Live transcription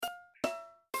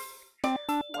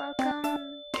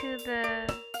to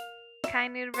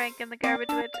Kind Nudibranch and the Garbage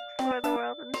Witch explore the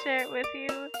world and share it with you.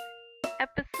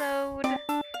 Episode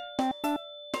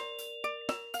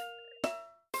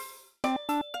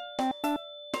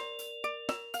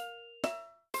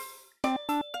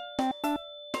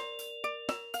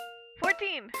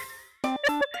 14.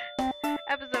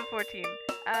 Episode 14.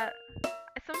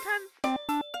 Sometimes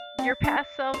your past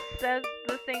self says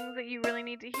the things that you really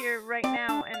need to hear right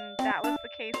now, and that was the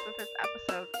case with this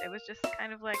episode. It was just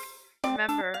kind of like,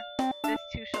 remember, this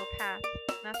too shall pass.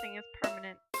 Nothing is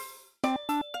permanent.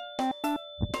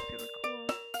 Super cool.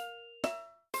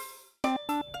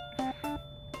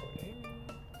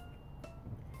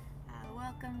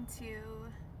 Welcome to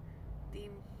the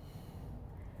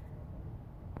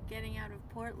Getting Out of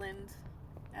Portland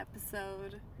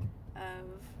episode of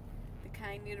the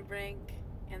Kind Nudibranch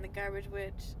and the Garbage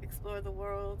Witch explore the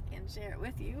world and share it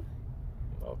with you.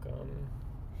 Welcome.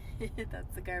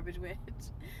 That's the Garbage Witch.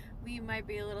 We might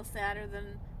be a little sadder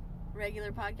than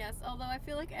regular podcasts, although I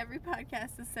feel like every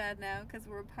podcast is sad now because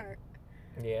we're apart.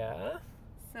 Yeah.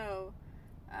 So,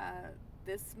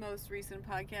 this most recent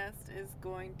podcast is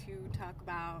going to talk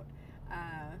about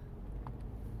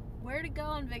where to go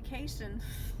on vacation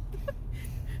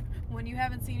when you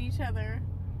haven't seen each other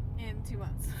in 2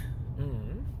 months.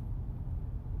 Mm-hmm.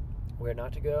 Where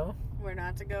not to go? Where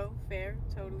not to go. Fair.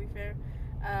 Totally fair.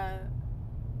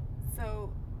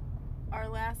 So, our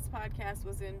last podcast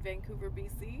was in Vancouver,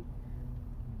 BC.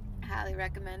 Highly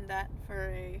recommend that for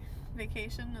a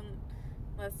vacation,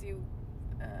 unless you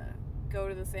go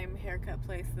to the same haircut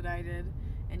place that I did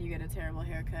and you get a terrible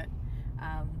haircut.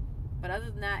 But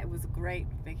other than that, it was a great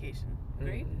vacation.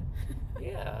 Agreed? Mm-hmm.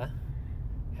 Yeah.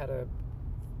 Had a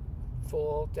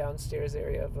full downstairs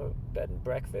area of a bed and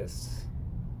breakfast.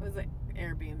 It was like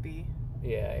Airbnb.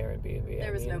 Yeah, Airbnb.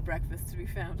 There was no breakfast to be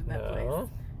found in that place.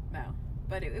 No.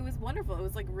 But it was wonderful. It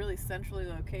was like really centrally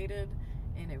located,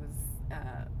 and it was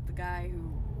the guy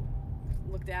who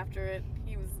looked after it.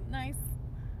 He was nice.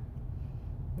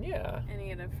 Yeah. And he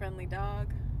had a friendly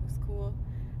dog. It was cool.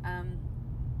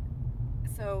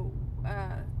 So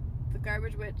the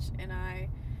Garbage Witch and I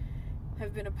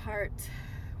have been apart.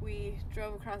 We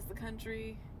drove across the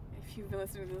country, if you've been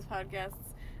listening to this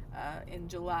podcast, in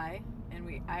July.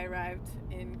 And I arrived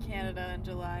in Canada in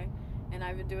July. And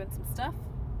I've been doing some stuff,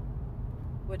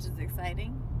 which is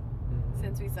exciting,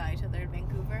 since we saw each other in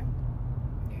Vancouver.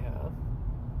 Yeah.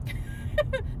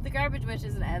 The Garbage Witch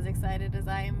isn't as excited as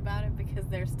I am about it because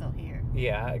they're still here.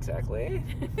 Yeah, exactly.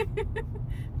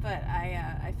 But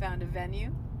I found a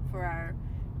venue for our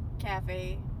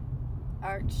cafe,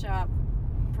 art shop,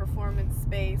 performance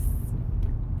space,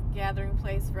 gathering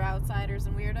place for outsiders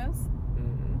and weirdos.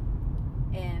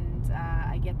 Mm-hmm. And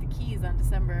I get the keys on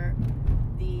December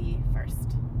the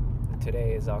 1st.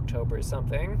 Today is October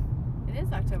something. It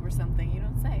is October something. You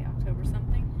don't say October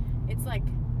something. It's like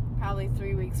probably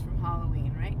 3 weeks from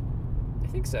Halloween, right? I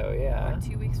think so, yeah. Or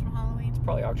 2 weeks from Halloween. It's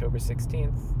probably October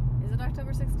 16th. Is it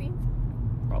October 16th?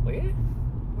 Probably.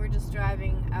 We're just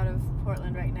driving out of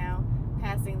Portland right now,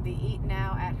 passing the Eat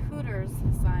Now at Hooters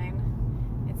sign.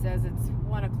 It says it's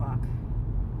 1 o'clock.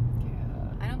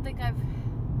 Yeah. I don't think I've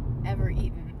ever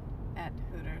eaten at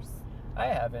Hooters. I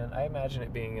haven't. I imagine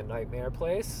it being a nightmare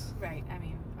place. Right. I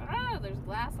mean, there's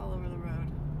glass all over the road.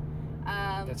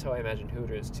 That's how I imagine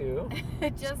Hooters too.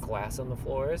 Just glass on the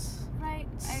floors. Right.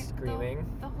 Screaming.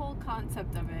 The whole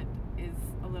concept of it is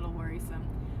a little worrisome.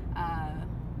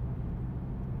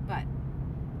 But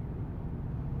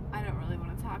I don't really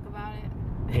want to talk about it.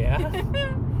 Yeah.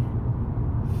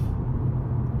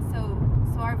 So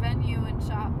our venue and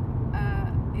shop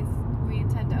we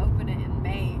intend to open it in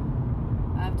May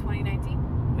of 2019.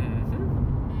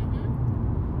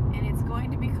 And it's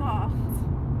going to be called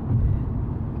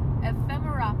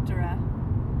Ephemeroptera.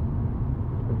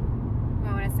 I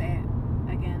want to say it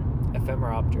again.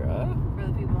 Ephemeroptera. For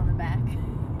the people in the back.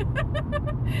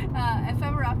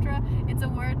 Ephemeroptera, it's a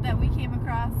word that we came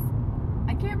across.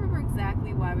 I can't remember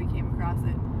exactly why we came across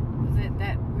it. Was it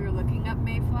that we were looking up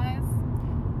mayflies?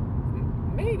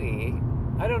 Maybe.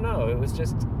 I don't know. It was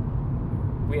just,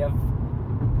 we have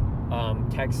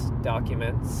text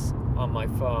documents on my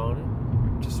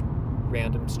phone, just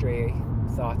random stray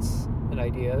thoughts and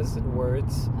ideas and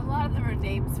words. A lot of them are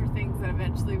names for things that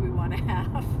eventually we want to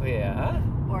have. Yeah.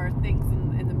 Or things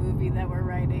in the movie that we're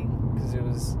writing.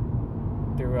 Because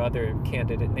there were other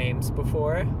candidate names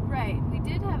before. Right. We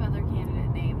did have other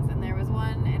candidate names, and there was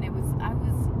one, and I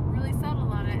was really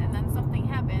settled on it, and then something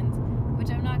happened, which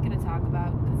I'm not going to talk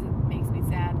about because it makes me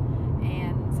sad,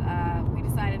 and we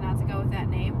decided not to go with that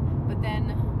name. But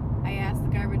then I asked the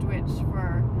Garbage Witch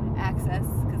for access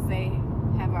because they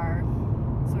have our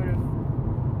sort of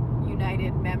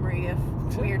memory of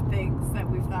weird things that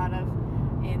we've thought of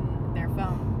in their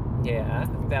phone. Yeah,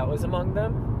 that was among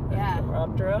them. Yeah.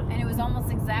 Ephemeroptera. And it was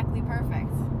almost exactly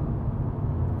perfect.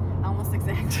 Almost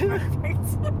exactly perfect.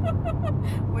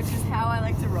 Which is how I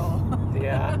like to roll.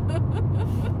 Yeah.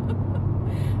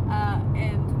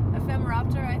 And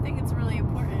Ephemeroptera, I think it's really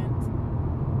important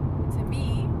to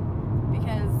me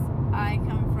because I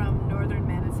come from northern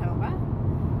Manitoba,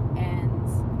 and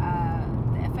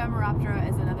the Ephemeroptera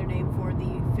is another name for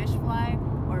the fish fly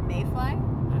or mayfly,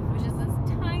 which is this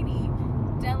tiny,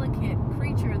 delicate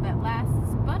creature that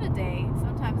lasts but a day,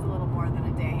 sometimes a little more than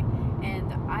a day.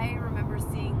 And I remember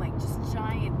seeing like just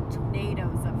giant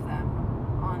tornadoes of them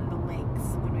on the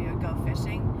lakes when we would go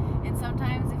fishing. And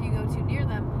sometimes if you go too near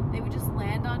them, they would just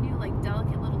land on you like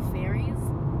delicate little fairies.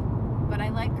 But I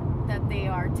like that they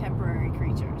are temporary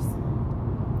creatures.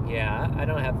 Yeah, I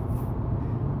don't have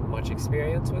much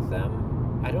experience with them.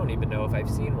 I don't even know if I've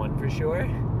seen one for sure.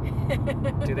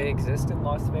 Do they exist in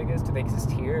Las Vegas? Do they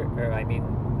exist here? Or, I mean,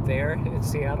 there in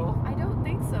Seattle? I don't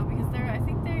think so, because I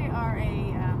think they are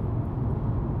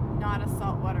not a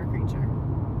saltwater creature.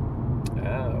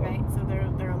 Oh. Right? So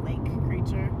they're a lake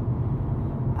creature,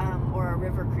 or a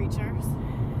river creature.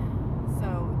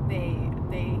 So they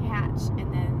hatch,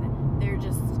 and then they're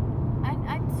just...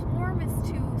 swarm is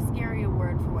too scary a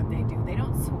word for what they do. They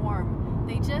don't swarm.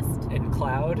 They just... In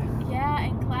cloud? Yeah,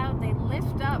 in cloud. They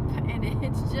lift up, and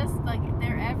it's just like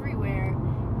they're everywhere.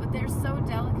 But they're so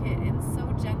delicate and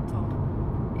so gentle.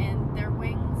 And their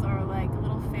wings are like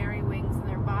little fairy wings, and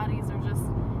their bodies are just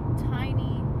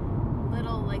tiny,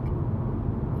 little, like,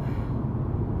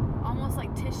 almost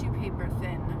like tissue paper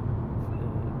thin.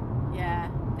 Yeah,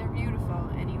 they're beautiful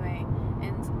anyway.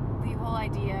 And the whole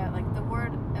idea, like the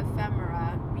word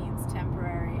ephemera means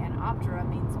temporary, and optera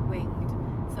means winged.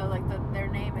 So like their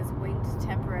name is winged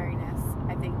temporariness,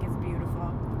 I think is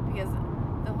beautiful, because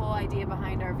the whole idea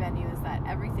behind our venue is that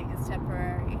everything is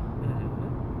temporary,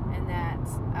 and that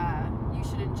you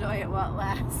should enjoy it while it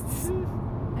lasts.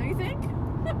 Don't you think?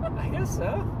 I guess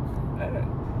so. It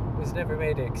was never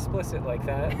made explicit like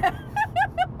that.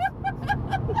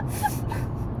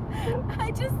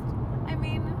 I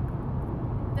mean,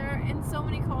 there in so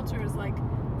many cultures, like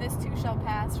this too shall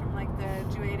pass from like the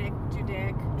Judaic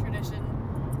tradition.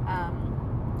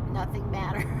 Nothing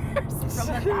matters from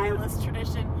the nihilist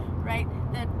tradition, right?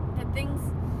 That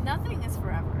nothing is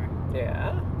forever.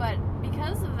 Yeah. But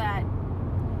because of that,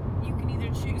 you can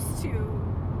either choose to,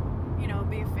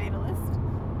 be a fatalist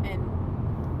and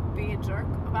be a jerk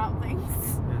about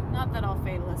things. Not that all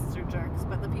fatalists are jerks,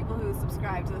 but the people who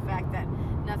subscribe to the fact that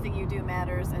nothing you do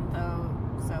matters, and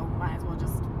so might as well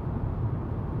just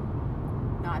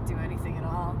not do anything at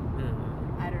all.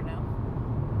 I don't know.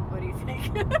 What do you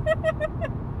think?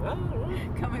 Well,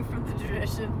 Coming from the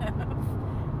tradition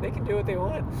of... they can do what they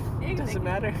want. It doesn't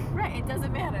matter. Right, it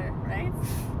doesn't matter, right?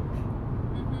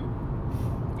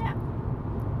 Yeah.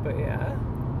 But yeah.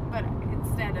 But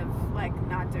instead of, like,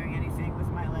 not doing anything with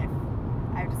my life,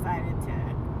 I've decided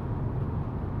to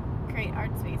create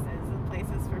art spaces and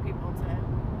places for people to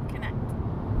connect,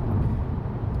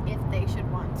 if they should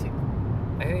want to.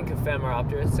 I think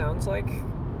Ephemeroptera sounds like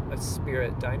a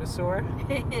spirit dinosaur.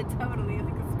 Totally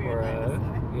like a spirit Or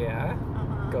dinosaur. yeah,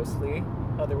 ghostly,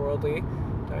 otherworldly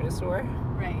dinosaur.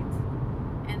 Right.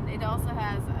 And it also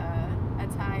has a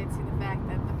tie to the fact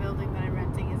that the building that I'm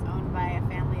renting is owned by a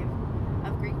family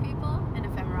of Greek people, and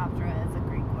Ephemeroptera is a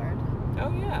Greek word.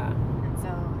 Oh yeah. And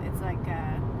so it's like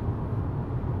a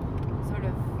sort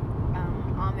of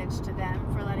homage to them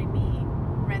for letting me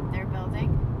rent their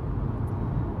building.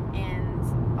 And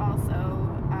also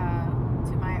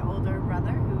to my older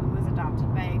brother, who was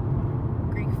adopted by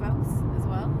Greek folks as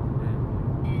well.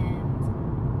 And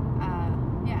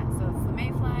yeah, so it's the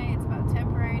mayfly, it's about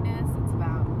temporariness, it's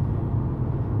about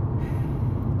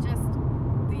just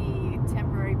the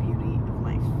temporary beauty of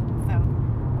life. So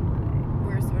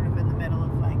we're sort of in the middle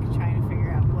of like trying to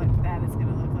figure out what that is going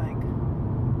to look like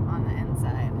on the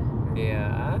inside.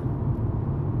 Yeah.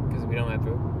 Because we don't have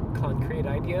a concrete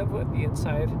idea of what the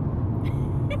inside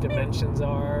dimensions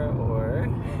are, or...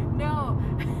 No,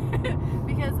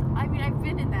 because I mean I've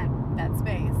been in that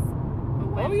space.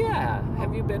 But when, yeah.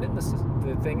 Have you been in the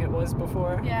thing it was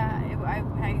before? Yeah,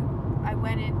 I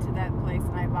went into that place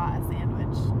and I bought a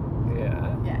sandwich.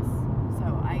 Yeah. Yes.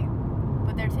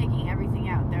 But they're taking everything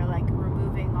out. They're like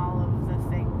removing all of the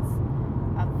things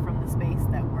from the space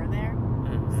that were there.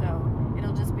 So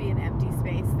it'll just be an empty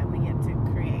space that we get to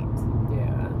create.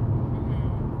 Yeah.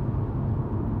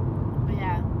 But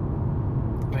yeah.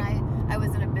 And I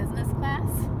was in a business class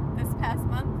this past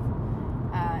month.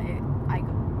 I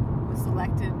was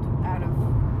selected out of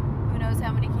who knows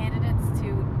how many candidates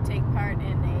to take part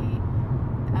in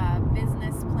a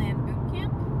business plan boot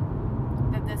camp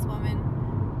that this woman,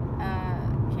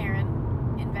 Karen,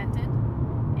 invented.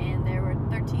 And there were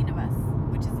 13 of us,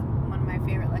 which is one of my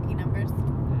favorite lucky numbers.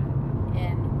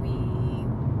 And we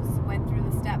went through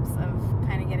the steps of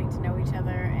kind of getting to know each other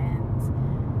and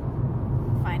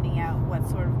finding out what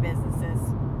sort of businesses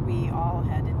we all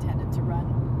had intended to run.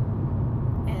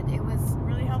 And it was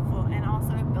really helpful. And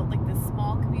also it built like this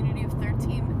small community of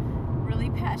 13 really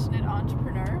passionate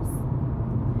entrepreneurs.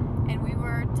 And we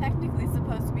were technically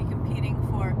supposed to be competing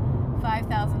for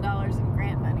 $5,000 in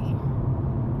grant money.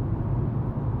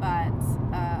 But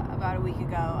about a week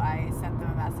ago, I sent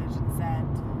them a message and said,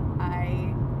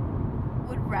 I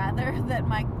would rather that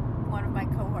one of my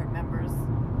cohort members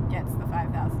gets the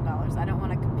 $5,000. I don't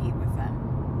want to compete with them.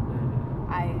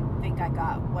 I think I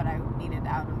got what I needed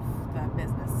out of the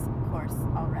business course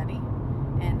already.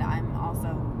 And I'm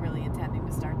also really intending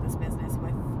to start this business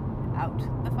without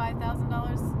the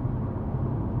 $5,000.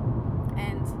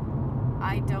 And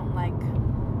I don't like...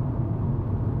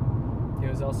 It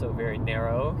was also very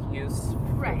narrow use.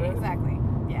 Right, exactly.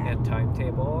 Yeah. And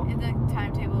timetable. And the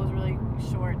timetable was really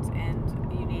short, and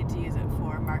you need to use it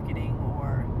for marketing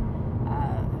or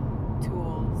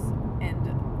tools. And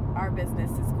our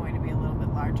business is going to be a little bit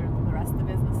larger than the rest of the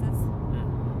businesses.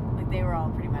 Like they were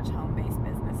all pretty much home-based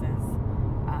businesses,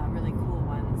 really cool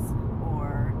ones,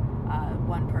 or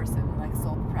one person like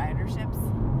sole proprietorships.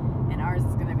 And ours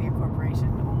is going to be a corporation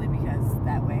only because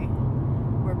that way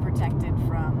we're protected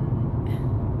from,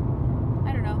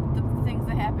 I don't know, the things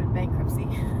that happen, bankruptcy.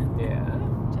 Yeah.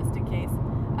 Just in case.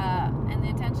 And the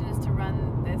intention is to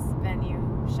run this venue,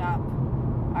 shop,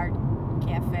 art,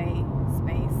 cafe,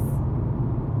 space,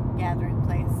 gathering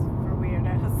place for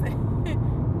weirdos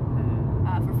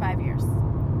for 5 years.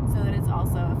 So that it's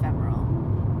also ephemeral.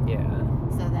 Yeah.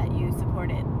 So that you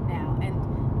support it now. And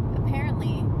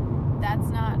apparently that's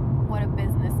not what a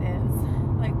business is.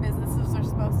 Like businesses are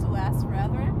supposed to last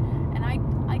forever. And I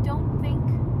don't think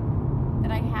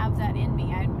that I have that in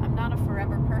me. I'm not a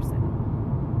forever person.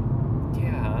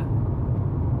 Yeah.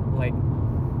 Like,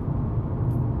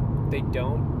 they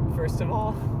don't, first of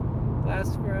all,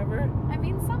 last forever. I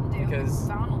mean, some do. Because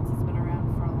McDonald's has been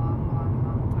around for a long, long,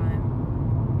 long time.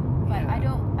 But yeah.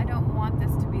 I don't want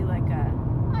this to be like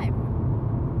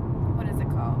what is it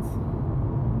called?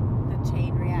 The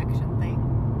chain reaction thing.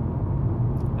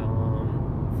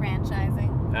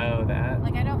 Franchising. Oh, that.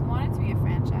 Like, I don't want it to be a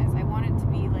franchise. I want it to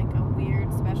be like a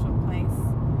weird, special place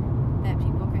that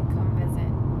people can come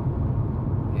visit.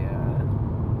 Yeah.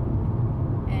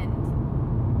 And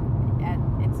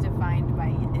it's defined by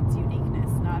its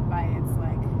uniqueness, not by its,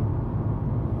 like,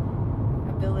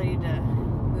 ability to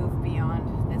move beyond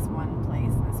this one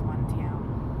place, this one town.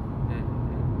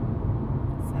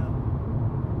 So,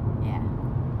 yeah.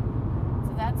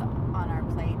 So that's on our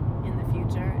plate in the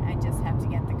future. I just have to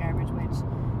get the Garbage Witch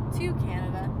to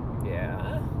Canada.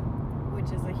 Yeah.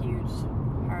 Which is a huge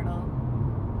hurdle.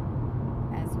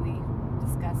 As we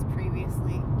discussed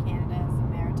previously, Canada is a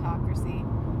meritocracy,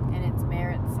 and its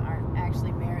merits aren't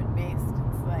actually merit-based.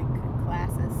 It's like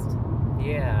classist.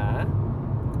 Yeah.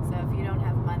 So if you don't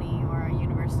have money or a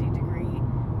university degree,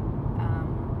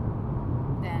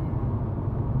 then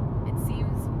it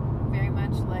seems very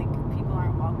much like people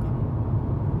aren't welcome.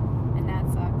 And that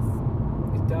sucks.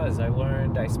 It does.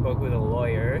 I spoke with a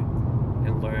lawyer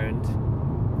and learned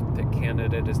that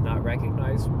Canada does not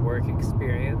recognize work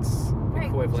experience Right.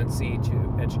 equivalency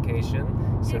to education.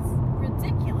 So, It's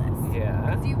ridiculous. yeah.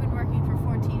 Because you've been working for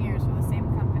 14 years for the same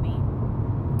company.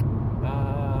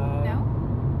 No?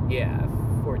 Yeah,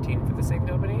 14 for the same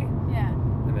company, Yeah.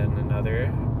 and then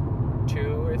another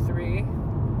 2 or 3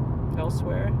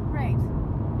 elsewhere. Right.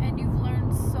 And you've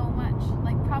learned so much.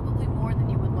 Like, probably more than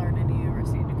you would learn in a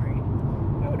university degree.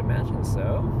 I would imagine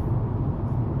so.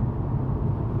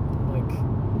 Like,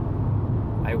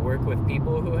 I work with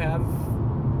people who have,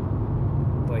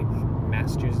 like,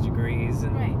 master's degrees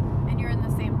and... Right. And you're in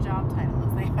the same job title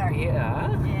as they are. Yeah,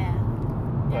 Yeah.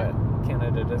 but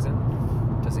Canada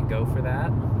doesn't go for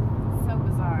that. So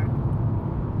bizarre.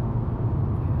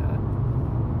 Yeah.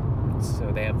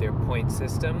 So they have their point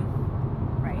system.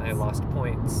 Right. I lost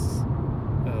points,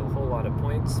 a whole lot of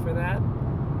points for that,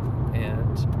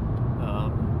 and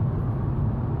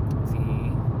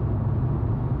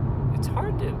it's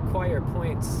hard to acquire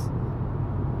points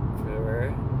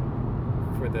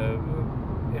for the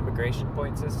immigration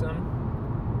point system.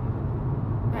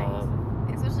 Right.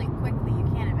 Especially quickly. You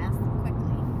can't amass them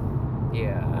quickly.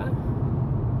 Yeah.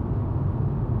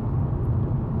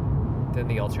 Then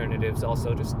the alternatives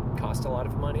also just cost a lot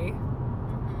of money.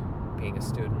 Mm-hmm. Being a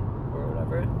student. or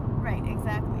whatever. Right,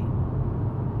 exactly.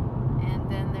 And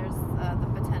then there's the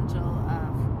potential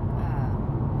of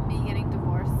me getting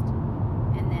divorced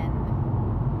and then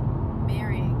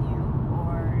marrying you,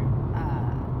 or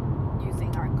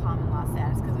using our common law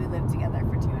status because we lived together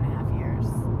for 2.5 years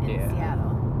in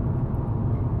Seattle.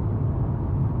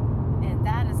 And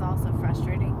that is also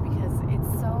frustrating because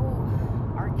it's so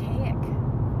archaic.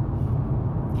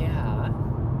 Yeah.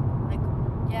 Like,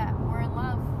 yeah, we're in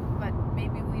love, but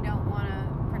maybe we don't want to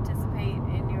participate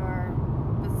in your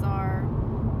bizarre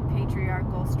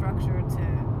patriarchal structure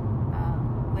to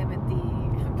limit the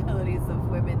abilities of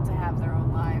women to have their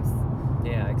own lives.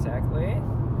 Yeah, exactly.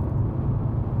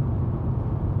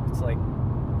 It's like,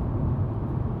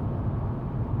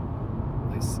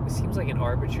 it seems like an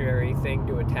arbitrary thing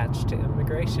to attach to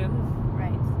immigration.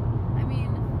 Right. I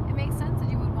mean, it makes sense that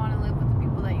you would want to live with the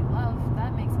people that you love.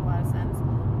 That makes a lot of sense.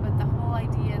 But the whole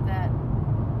idea that,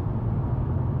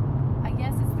 I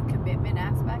guess it's the commitment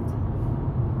aspect.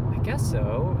 I guess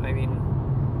so. I mean,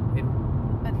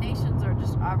 but nations are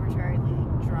just arbitrarily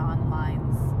drawn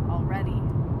lines already.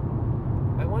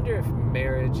 I wonder if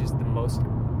marriage is the most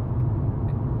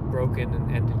broken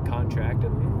and ended contract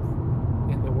in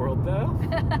the world, though.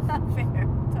 Fair.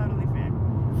 Totally fair.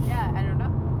 Yeah, I don't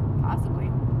know.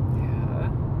 Possibly. Yeah.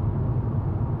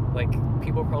 Like,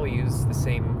 people probably use the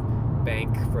same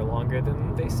bank for longer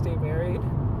than they stay married.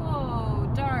 Oh,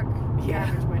 dark. Yeah.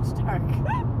 Garbage witch, dark.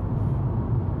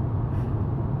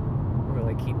 Or,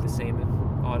 like, keep the same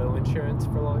auto insurance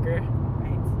for longer.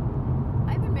 Right.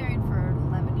 I've been married for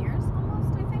 11 years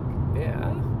almost, I think.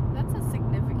 Yeah. That's a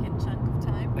significant chunk of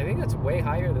time. I think that's way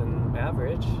higher than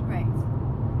average. Right.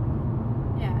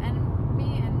 Yeah, and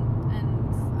me and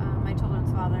my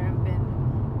children's father have been,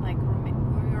 like, we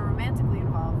were romantically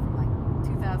involved from, like,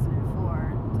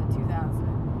 2004 to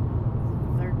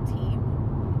 2013.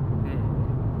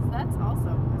 So that's also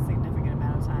a significant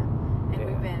amount of time. And Yeah.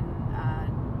 we've been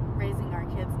raising our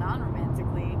kids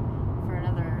non-romantically for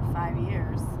another 5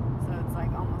 years. So it's,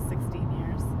 like, almost 16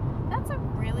 years. That's a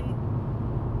really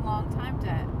long time to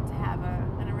have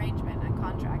an arrangement, a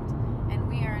contract. And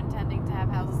we are intending to have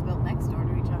houses built next door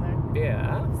to each other.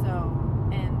 Yeah. So,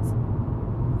 and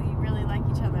we really like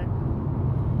each other.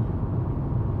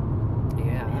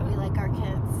 Yeah. And we like our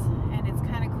kids. And it's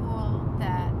kind of cool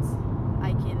that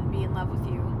I can be in love with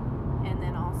you and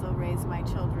then also raise my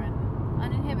children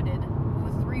uninhibited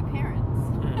with 3 parents.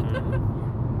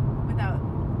 Mm-hmm. Without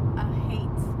a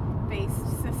hate-based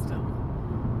system.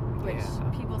 Which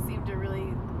people seem to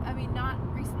really, I mean, not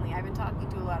recently. I've been talking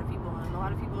to a lot of people, and a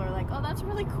lot of people are like, oh, that's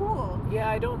really cool.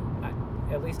 Yeah,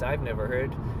 at least I've never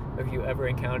heard of you ever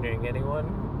encountering anyone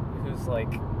who's,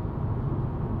 like,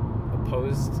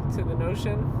 opposed to the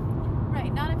notion.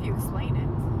 Right, not if you explain it.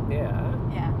 Yeah.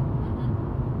 Yeah.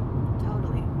 Mm-hmm.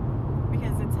 Totally.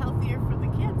 Because it's healthier for the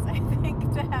kids, I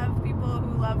think, to have people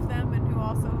who love them and who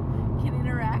also can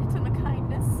interact on a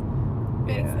kindness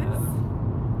basis.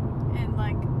 Yeah. And,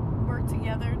 like, work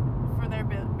together for their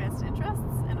best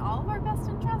interests and all of our best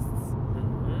interests.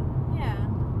 Mm-hmm. Yeah.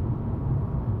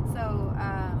 So,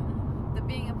 the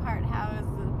being apart, how is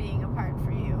the being apart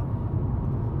for you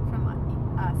from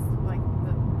us? Like,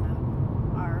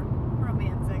 our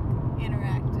romantic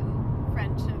interact and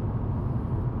friendship.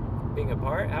 Being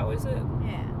apart, how is it?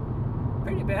 Yeah.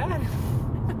 Pretty bad.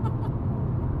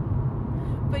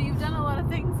 But you've done a lot of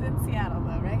things in Seattle,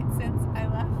 though, right? Since I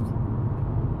left?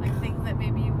 Like, things that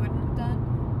maybe you wouldn't have done?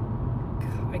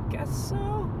 I guess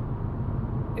so.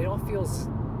 It all feels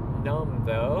numb,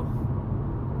 though.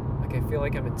 Like, I feel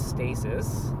like I'm in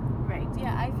stasis. Right.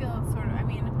 Yeah, I feel sort of, I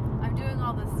mean, I'm doing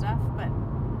all this stuff, but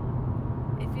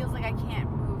it feels like I can't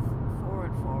move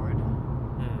forward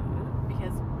Mm-hmm.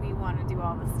 because we want to do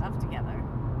all this stuff together.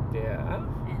 Yeah.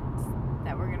 And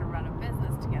that we're going to run a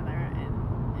business together and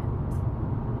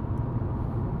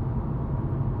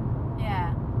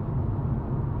yeah.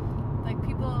 Like,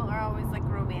 people are always, like,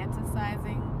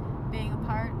 romanticizing being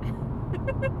apart.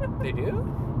 They do?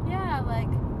 Yeah, like,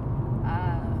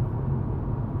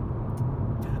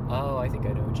 Oh, I think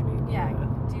I know what you mean. yeah.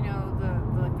 Do you know the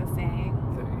like the saying?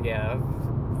 Yeah.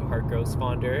 Heart grows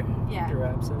fonder Yeah. through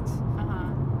absence.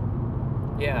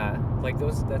 Yeah. Like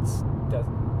that's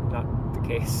not the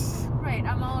case. Right.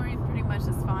 I'm already pretty much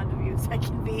as fond of you as I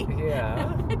can be.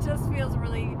 Yeah. It just feels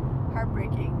really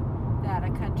heartbreaking that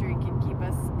a country can keep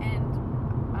us and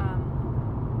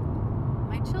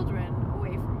my children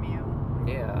away from you.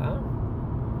 Yeah.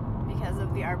 Because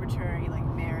of the arbitrary, like,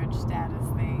 marriage status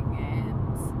thing and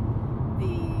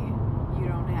you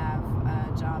don't have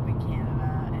a job in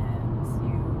Canada and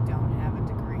you don't have a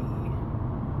degree.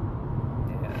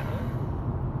 Yeah.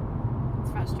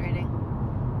 It's frustrating.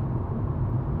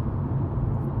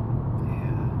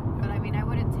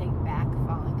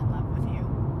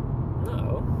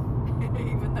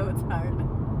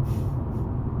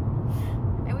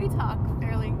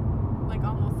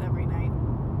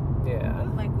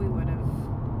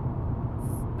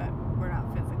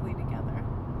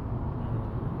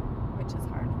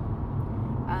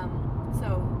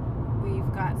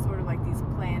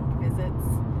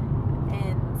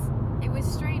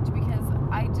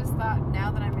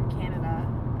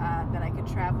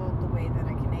 could travel the way that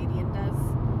a Canadian does,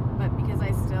 but because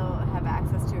I still have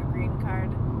access to a green card,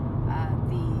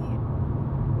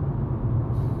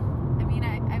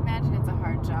 I imagine it's a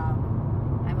hard job.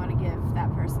 I want to give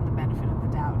that person the benefit of the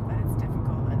doubt that it's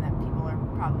difficult and that people are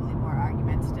probably more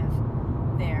argumentative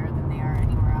there than they are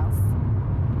anywhere else.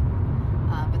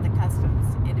 But the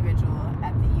customs individual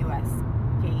at the U.S.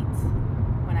 gate,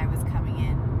 when I was coming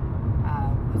in,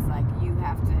 was like, you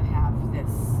have to have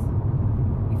this,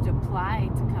 you have to apply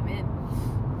to come in.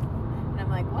 And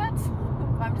I'm like, what?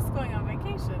 I'm just going on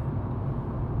vacation.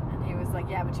 And he was like,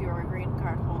 yeah, but you are a green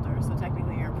card holder, so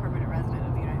technically you're a permanent resident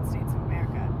of the United States of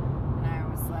America. And I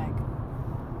was like,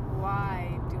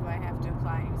 why do I have to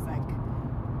apply? And he was like,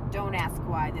 don't ask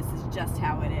why, this is just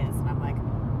how it is. And I'm like,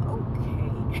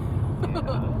 okay. Yeah.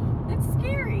 It's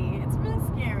scary. It's really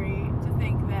scary to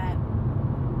think that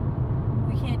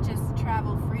we can't just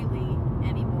travel freely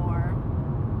anymore.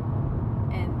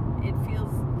 And it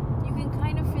feels, you can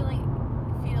kind of feel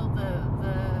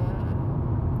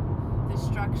the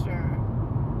structure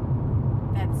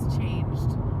that's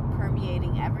changed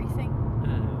permeating everything.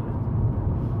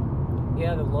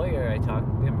 Yeah, the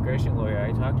immigration lawyer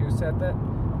I talked to said that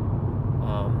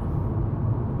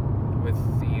with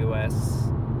the U.S.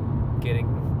 getting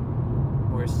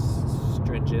more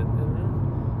stringent and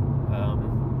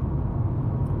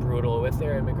brutal with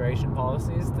their immigration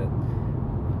policies, that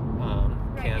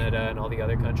Right. Canada and all the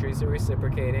other countries are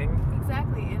reciprocating.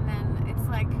 Exactly, and then it's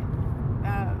like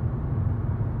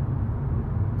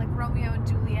Romeo and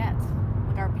Juliet.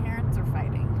 Like our parents are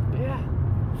fighting, Yeah.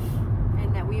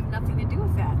 and that we have nothing to do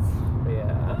with that.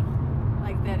 Yeah.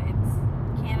 Like that it's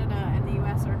Canada and the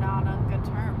U.S. are not on good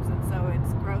terms, and so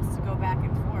it's gross to go back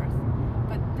and forth.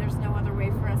 But there's no other way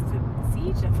for us to see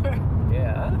each other.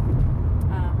 Yeah.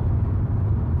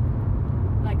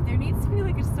 Like there needs to be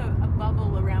like just a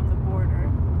bubble around the border.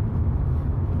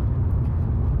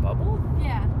 Bubble?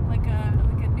 Yeah, like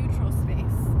a neutral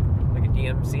space. Like a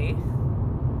DMZ?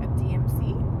 A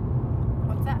DMC?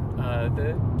 What's that?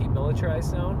 The demilitarized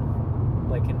zone?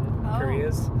 Like in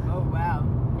Korea's? Oh wow.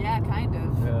 Yeah, kind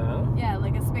of. Yeah. Yeah,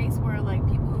 like a space where like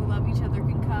people who love each other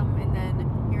can come, and then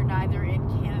you're neither in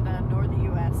Canada nor the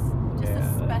U.S. Just a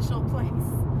special place,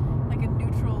 like a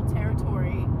neutral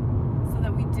territory, so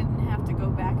that we didn't have to go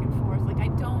back and forth. Like I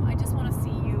just want to see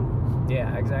you.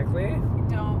 Yeah, exactly. I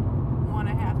don't want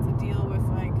to have to deal with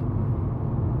like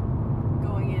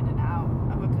going in and out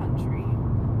of a country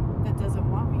that doesn't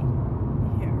want me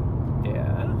here.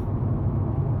 Yeah.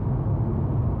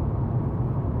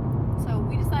 So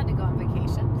we decided to go on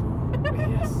vacation.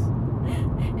 Yes.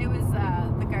 It was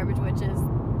the Garbage Witch's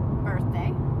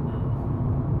birthday,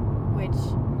 which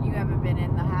you haven't been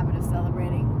in the habit of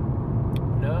celebrating.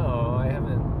 No, I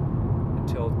haven't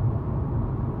until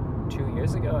 2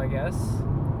 years ago, I guess,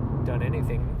 done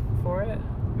anything for it.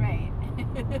 Right.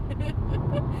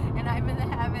 And I'm in the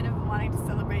habit of wanting to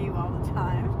celebrate you all the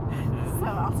time, so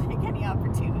I'll take any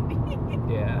opportunity.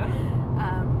 Yeah.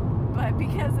 But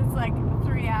because it's like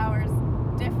 3 hours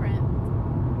different,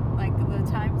 like the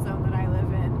time zone that I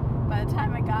live in, by the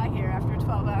time I got here after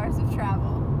 12 hours of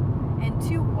travel, and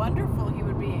two wonderful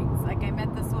human beings, like I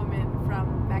met this woman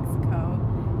from Mexico,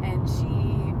 and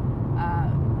she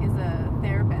is a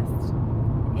therapist,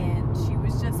 and she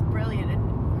was just brilliant, and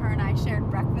her and I shared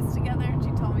breakfast together, and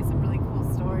she told me some really cool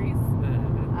stories,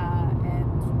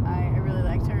 and I really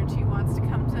liked her, and she wants to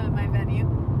come to my venue.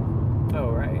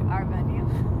 Oh, right. Our venue.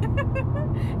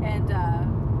 And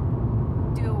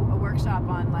do a workshop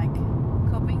on like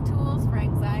coping tools for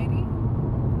anxiety,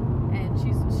 and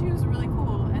she was really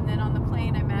cool. And then on the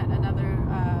plane I met another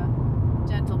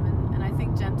gentleman, and I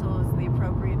think gentle is the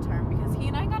appropriate term because he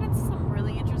and I got into some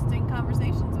really interesting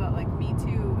conversations about like Me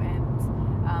Too and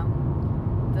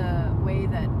the way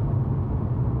that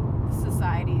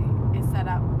society is set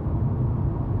up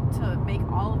to make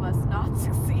all of us not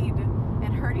succeed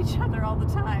and hurt each other all the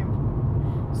time.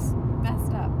 Just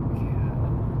messed up.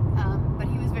 But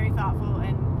he was very thoughtful,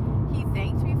 and he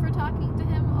thanked me for talking to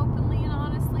him openly and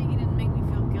honestly. He didn't make me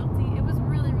feel guilty. It was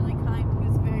really, really kind. He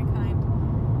was very kind.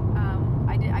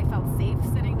 I felt safe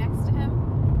sitting next to him,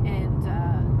 and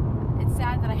it's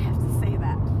sad that I have to say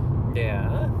that.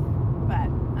 Yeah. But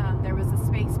there was a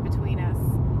space between us,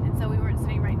 and so we weren't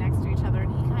sitting right next to each other,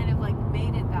 and he kind of like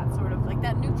made it that sort of like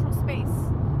that neutral space.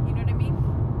 You know what I mean?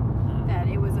 That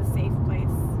it was a safe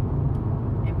place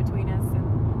in between us, and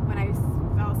when I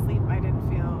fell asleep I didn't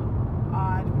feel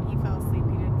odd. When he fell asleep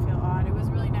he didn't feel odd. It was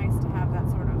really nice to have that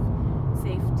sort of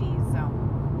safety zone.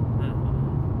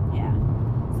 Yeah.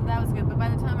 So that was good. But by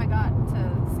the time I got to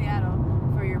Seattle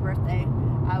for your birthday,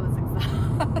 I was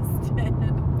exhausted.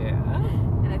 Yeah.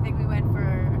 And I think we went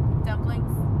for dumpling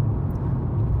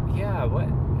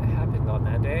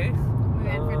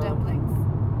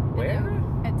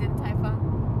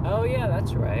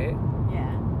that's right.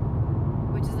 Yeah.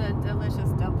 Which is a delicious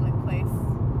dumpling place.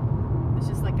 It's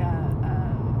just like a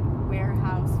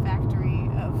warehouse factory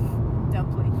of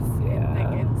dumplings.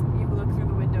 Yeah. And you look through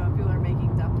the window and people are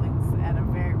making dumplings at a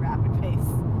very rapid pace.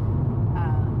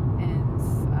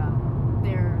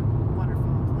 They're wonderful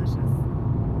and delicious.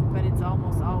 But it's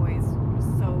almost always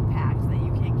so packed that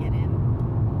you can't get in.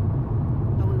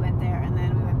 But we went there and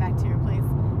then we went back to your place.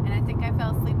 And I think I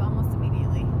fell asleep almost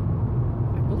immediately.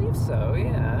 I believe so,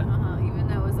 yeah. Even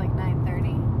though it was like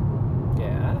 9:30.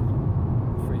 Yeah.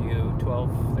 For you,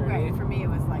 12:30? Right, for me it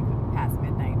was like past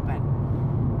midnight,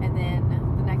 and then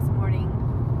the next morning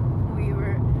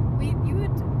you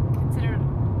had considered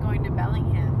going to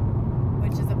Bellingham,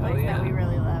 which is a place that we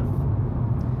really love.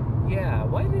 Yeah,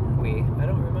 why didn't we? I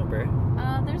don't remember.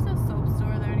 There's no soap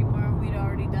store there anymore. We'd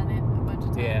already done it a bunch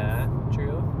of times. Yeah,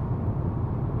 true.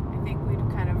 I think we'd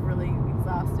kind of really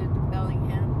exhausted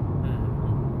Bellingham.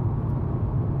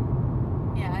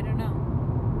 Yeah, I don't know.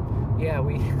 Yeah,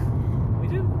 we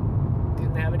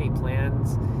didn't have any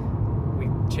plans. We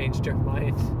changed our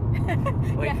mind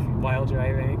while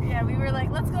driving. Yeah, we were like,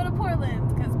 let's go to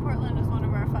Portland, because Portland was one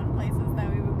of our fun places that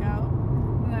we would go.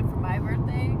 We went for my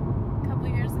birthday a couple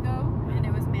of years ago, and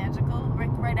it was magical.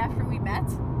 Right after we met,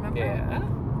 remember? Yeah.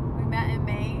 We met in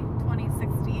May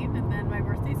 2016, and then my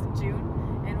birthday's in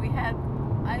June, and we had,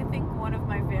 I think, one of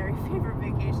my very favorite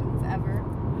vacations ever.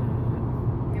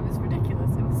 It was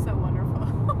ridiculous. It was so wonderful.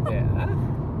 Yeah.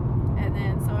 And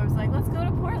then, so I was like, let's go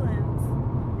to Portland.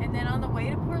 And then on the way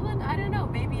to Portland, I don't know,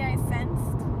 maybe I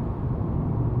sensed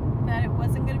that it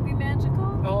wasn't going to be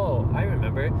magical. Oh, I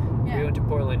remember. Yeah. We went to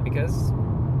Portland because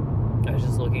I was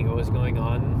just looking at what was going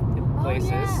on in places.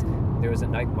 Yeah. There was a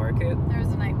night market. There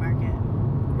was a night market.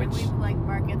 Which, and we like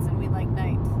markets and we like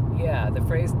night. Yeah, the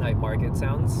phrase night market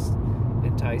sounds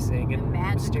enticing and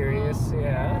magical. Mysterious.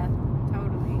 Yeah.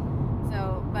 Totally.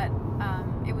 So, but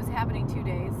it was happening 2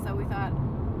 days, so we thought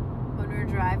when we were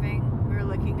driving, we were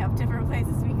looking up different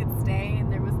places we could stay,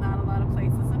 and there was not a lot of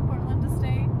places in Portland to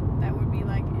stay that would be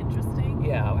like interesting.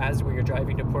 Yeah, as we were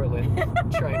driving to Portland,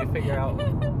 trying to figure out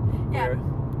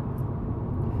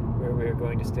where we were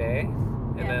going to stay,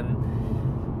 and then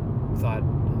thought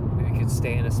we could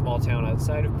stay in a small town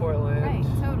outside of Portland. Right,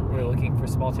 totally. We were looking for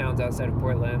small towns outside of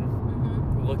Portland.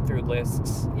 We looked through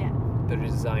lists that are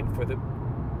designed for the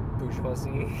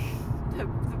bourgeoisie. The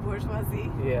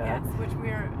bourgeoisie. Yeah. Yes, which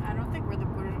I don't think we're the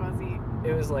bourgeoisie.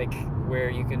 It was like where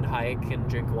you can hike and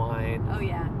drink wine. Oh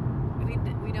yeah.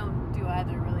 We don't do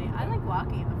either really. I like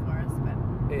walking in the forest, but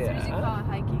as soon as you call it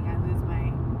hiking, I lose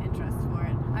my interest for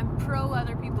it. I'm pro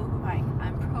other people who hike.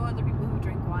 I'm pro other people who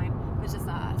drink wine, but it's just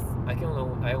not us.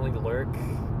 I only lurk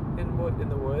in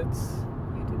the woods.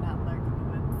 You do not lurk in the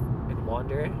woods. And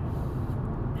wander.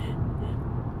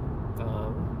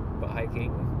 But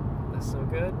hiking, that's so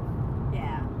good.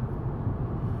 Yeah.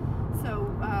 So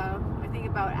I think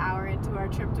about an hour into our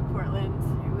trip to Portland,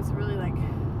 it was really like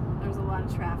there was a lot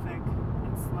of traffic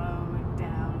and slowing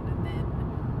down, and then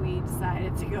we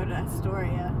decided to go to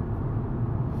Astoria.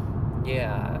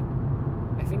 Yeah,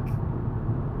 I think,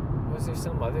 was there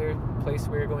some other place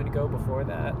we were going to go before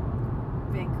that?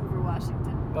 Vancouver,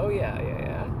 Washington. Oh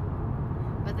yeah.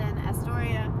 But then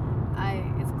Astoria,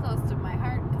 it's close to my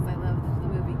heart because I love the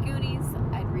movie Goonies.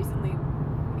 I'd recently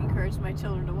encouraged my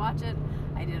children to watch it.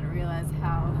 I didn't realize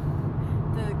how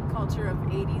the culture of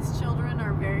 80s children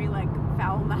are very like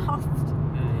foul-mouthed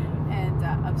and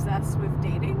obsessed with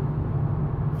dating.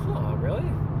 Huh,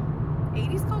 really?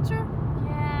 80s culture?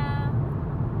 Yeah.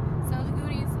 So the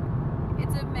Goonies,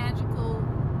 it's a magical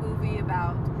movie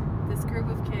about this group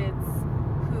of kids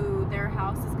who their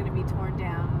house is going to be torn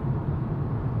down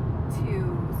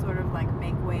to sort of like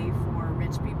make way for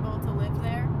rich people to live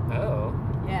there. Oh.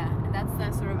 Yeah, and that's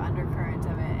the sort of undercurrent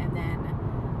of it. And then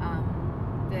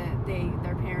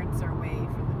their parents are away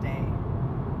for the day,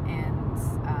 and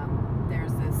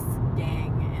there's this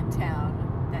gang in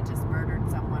town that just murdered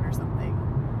someone or something,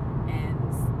 and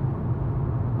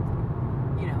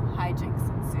hijinks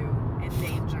ensue and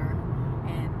danger,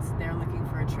 and they're looking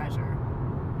for a treasure.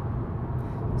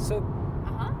 So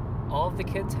all of the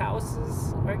kids'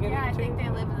 houses are getting I think they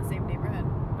taken? live in the same neighborhood.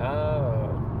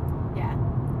 Oh. Yeah,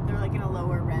 they're like in a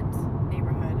lower rent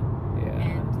neighborhood. Yeah.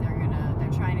 And they're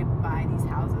trying to buy these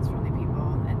houses from the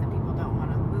people, and the people don't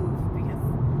want to move because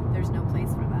there's no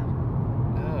place for them.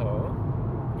 Oh.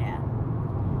 Yeah.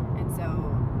 And so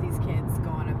these kids go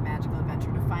on a magical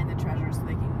adventure to find the treasure so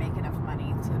they can make enough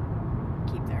money to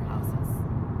keep their houses.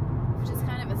 Which is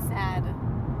kind of a sad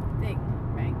thing,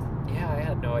 right? Yeah, I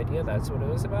had no idea that's what it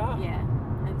was about. Yeah.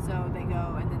 And so they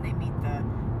go, and then they meet the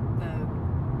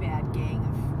bad gang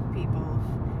of people,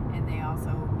 and they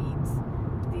also meet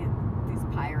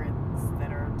pirates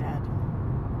that are dead,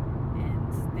 and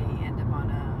they end up on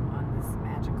this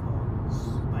magical,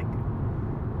 like,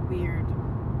 weird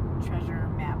treasure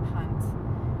map hunt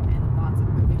and lots of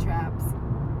booby traps.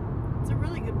 It's a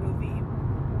really good movie.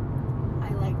 I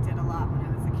liked it a lot when I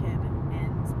was a kid,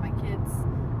 and my kids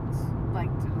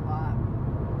liked it a lot.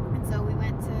 And so we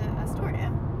went to Astoria,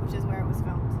 which is where it was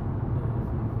filmed.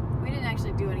 We didn't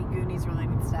actually do any Goonies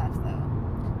related stuff, though.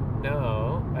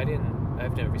 No, I didn't.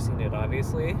 I've never seen it,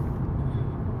 obviously.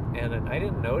 Mm-hmm. And I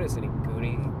didn't notice any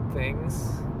Goonie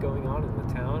things going on in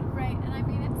the town. Right, and I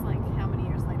mean, it's like how many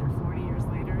years later? 40 years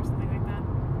later or something like that?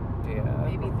 Yeah.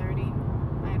 Maybe 30?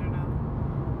 I don't know.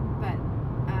 But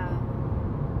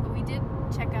we did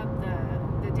check out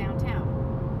the downtown,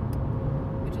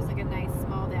 which was like a nice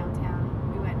small downtown.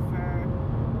 We went for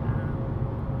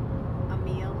a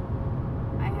meal.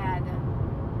 I had a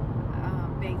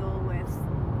bagel with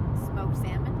smoked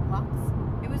salmon, lox.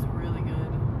 It was really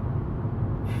good.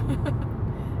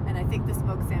 And I think the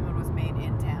smoked salmon was made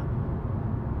in town.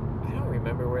 I don't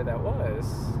remember where that was.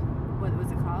 What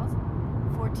was it called?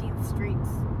 14th Street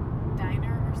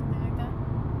Diner or something like that?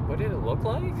 What did it look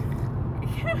like?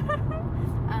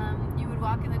 You would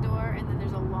walk in the door, and then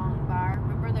there's a long bar.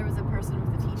 Remember, there was a person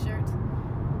with a T-shirt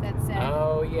that said,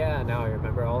 Oh, yeah, now I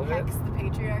remember all of it. "Hex the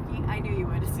patriarchy." I knew you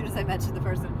would as soon as I mentioned the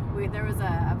person. There was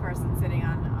a person sitting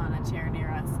on a chair near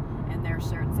us, and their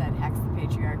shirt said "Hex the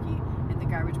patriarchy." And the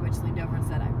garbage witch leaned over and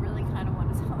said, "I really kind of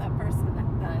want to tell that person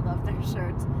that I love their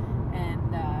shirt." And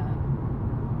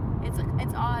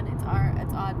it's odd.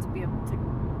 It's odd to be able to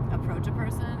approach a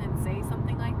person and say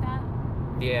something like that.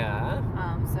 Yeah.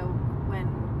 So when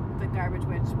the garbage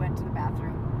witch went to the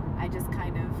bathroom, I just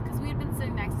kind of, because we had been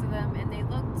sitting next to them, and they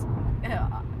looked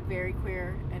very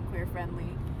queer and queer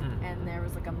friendly, Mm. and there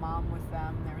was like a mom with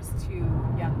them. There was 2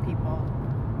 young people,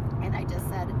 and I just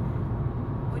said,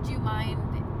 "Would you mind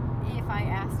if I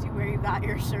asked you where you got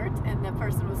your shirt?" And the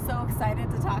person was so excited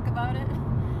to talk about it,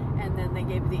 and then they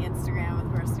gave me the Instagram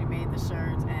of the person who made the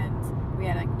shirt, and we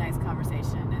had a nice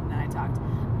conversation, and then I talked.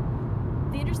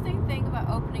 The interesting thing about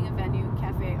opening a venue,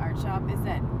 cafe, art shop, is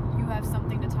that you have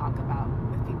something to talk about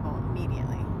with people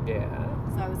immediately. Yeah.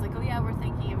 So I was like, oh yeah, we're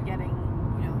thinking of getting,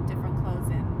 different clothes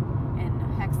in, and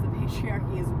Hex the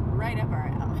Patriarchy is right up our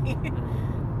alley.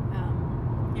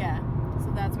 Yeah,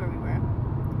 so that's where we were.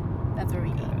 That's where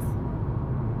we Okay. eat.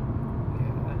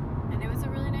 Yeah. And it was a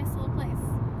really nice little place.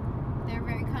 They're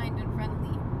very kind and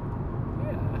friendly,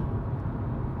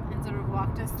 Yeah. and sort of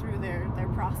walked us through their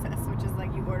process, which is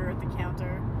like you order at the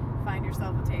counter, find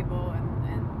yourself a table, and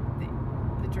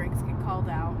the drinks get called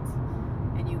out,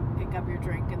 and you pick up your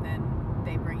drink, and then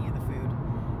they bring you the food.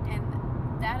 And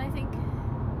that, I think,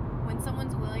 when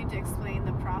someone's willing to explain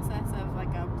the process of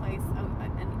like a place, of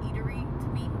an eatery to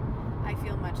me, I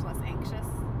feel much less anxious.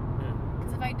 Mm.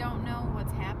 Because if I don't know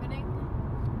what's happening,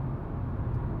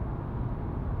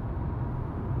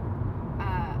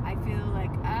 I feel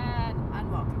like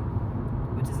unwelcome.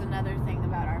 Which is another thing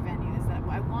about our venue, is that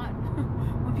I want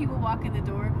when people walk in the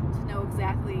door to know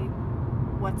exactly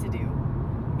what to do.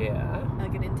 Yeah.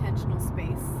 Like an intentional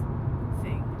space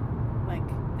thing. Like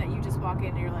that you just walk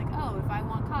in and you're like, oh, if I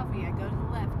want coffee, I go to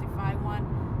the left. If I want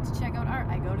to check out art,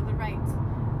 I go to the right.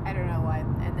 I don't know why.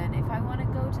 And then if I want to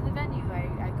go to the venue,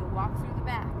 I go walk through the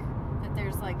back. That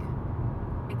there's like,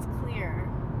 it's clear.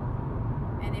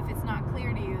 And if it's not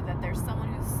clear to you, that there's someone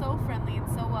who's so friendly and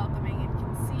so welcoming and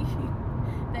can see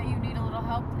that you need a little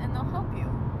help, and they'll help you.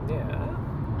 Yeah.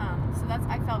 So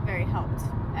I felt very helped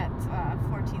at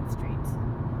 14th Street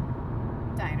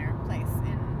Diner place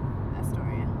in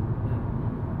Astoria.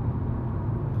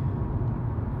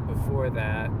 Before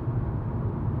that,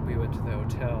 we went to the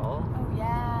hotel. Oh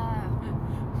yeah,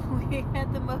 we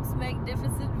had the most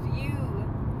magnificent view.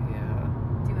 Yeah.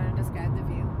 Do you want to describe the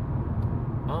view?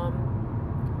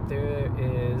 There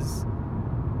is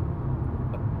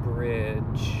a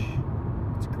bridge.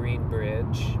 It's a green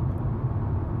bridge.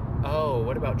 Oh,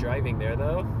 what about driving there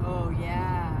though? Oh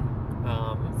yeah.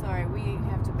 Sorry, we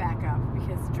have to back up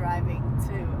because driving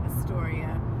to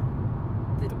Astoria,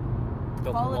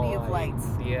 the quality of lights.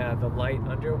 Yeah, the light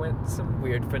underwent some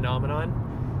weird phenomenon.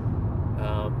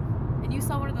 And you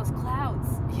saw one of those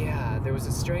clouds. Yeah, there was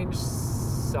a strange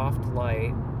soft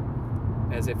light,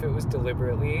 as if it was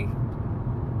deliberately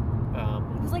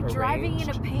It was like driving in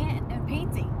a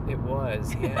painting. It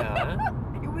was, yeah.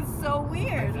 It was so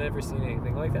weird. I've never seen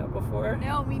anything like that before.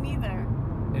 No, me neither.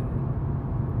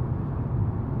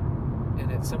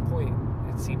 And at some point,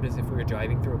 it seemed as if we were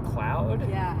driving through a cloud.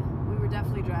 Yeah, we were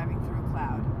definitely driving through a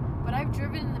cloud. But I've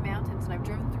driven in the mountains and I've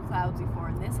driven through clouds before,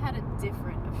 and this had a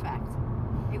different effect.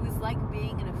 It was like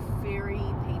being in a fairy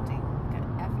painting, like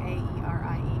an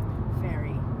F-A-E-R-I-E,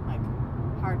 fairy, like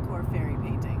hardcore fairy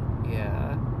painting.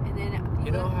 Yeah. And then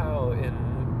You know how in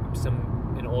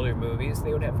older movies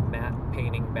they would have matte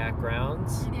painting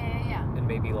backgrounds Yeah. and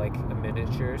maybe like a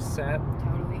miniature set,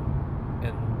 Totally.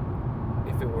 and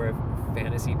if it were a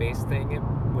fantasy-based thing, it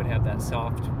would have that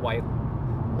soft white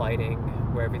lighting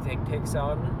where everything takes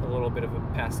on a little bit of a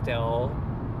pastel,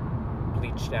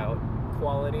 bleached out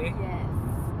quality. Yes.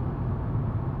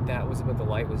 That was what the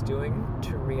light was doing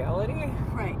to reality.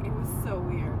 Right. It was so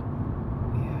weird.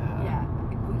 Yeah. Yeah.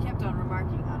 We kept on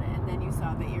remarking on it, and then you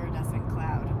saw the iridescent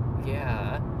cloud,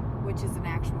 Yeah. which is an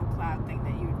actual cloud thing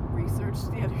that you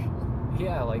researched the other.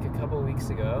 Yeah, like a couple weeks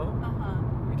ago,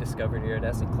 we discovered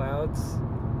iridescent clouds.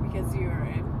 Because you're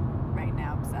right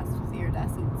now obsessed with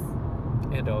iridescence.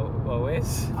 And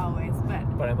always. Always,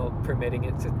 But I'm permitting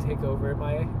it to take over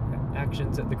my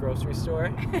actions at the grocery store.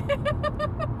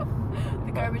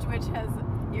 The garbage witch has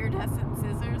iridescent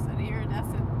scissors, an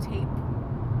iridescent tape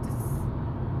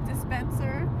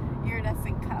dispenser,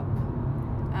 iridescent cup.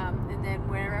 And then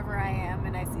wherever I am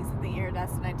and I see something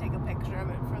iridescent, I take a picture of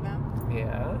it for them.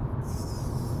 Yeah.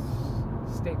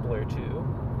 Stapler too.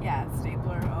 Yeah,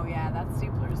 stapler. Oh yeah, that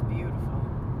stapler is beautiful.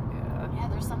 Yeah. Yeah,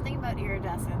 there's something about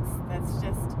iridescence that's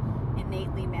just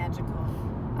innately magical.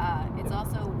 It's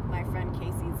also my friend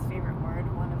Casey's favorite word,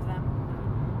 one of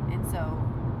them. And so,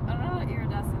 I don't know,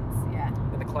 iridescence, yeah.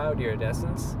 And the cloud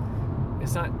iridescence,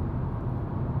 it's not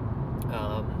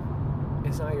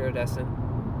iridescent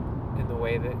in the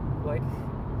way that like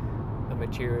a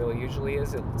material usually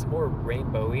is. It's more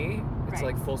rainbowy. It's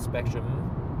Right. like full spectrum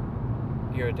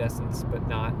iridescence, but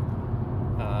not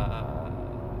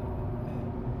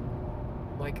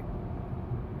like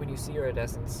when you see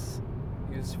iridescence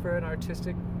used for an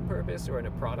artistic purpose or in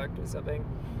a product or something,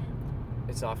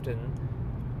 it's often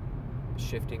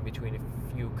shifting between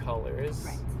a few colors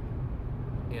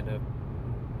Right. in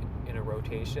a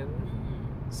rotation.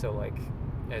 So like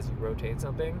as you rotate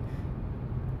something,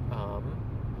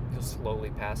 you'll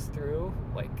slowly pass through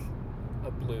like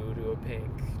a blue to a pink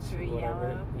To a whatever.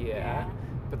 yellow. Yeah.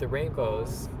 But the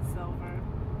rainbows, Gold, silver.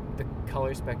 the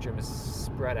color spectrum is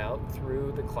spread out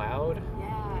through the cloud,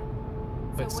 Yeah.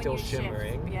 but So when still you shift,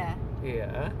 shimmering. yeah.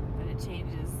 Yeah. But it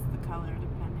changes the color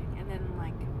depending. And then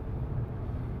like,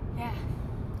 yeah.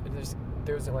 And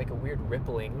there's like a weird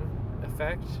rippling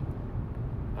effect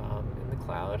in the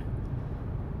cloud.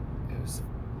 It was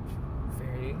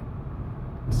very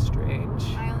strange.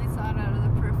 I only saw it out of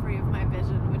the periphery of my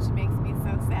vision, which makes me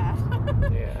so sad.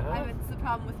 Yeah. It's the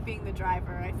problem with being the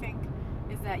driver, I think,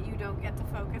 is that you don't get to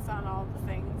focus on all the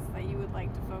things that you would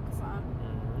like to focus on.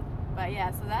 Mhm. But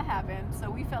yeah, so that happened. So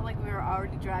we felt like we were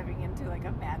already driving into like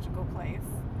a magical place.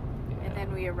 Yeah. And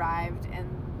then we arrived and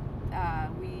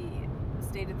we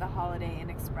stayed at the Holiday Inn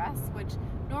Express, which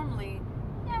normally,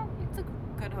 yeah, it's a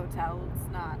good hotel. It's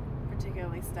not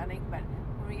particularly stunning, but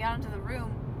when we got into the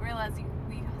room, we realized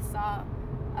we saw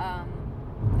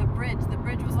the bridge. The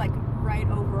bridge was like right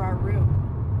over our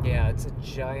room. Yeah, it's a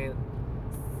giant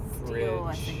Steel,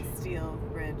 I bridge. think, steel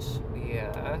bridge.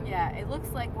 Yeah. Yeah, it looks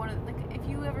like one of like if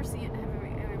you ever see it.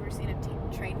 Have you ever seen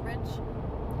a train bridge?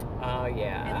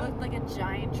 Yeah. It looked like a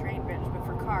giant train bridge, but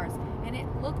for cars. And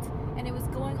it was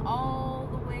going all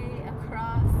the way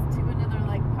across to another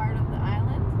like part of the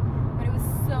island, but it was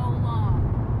so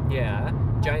long. Yeah.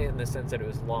 Giant in the sense that it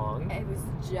was long. It was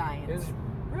giant. It was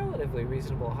relatively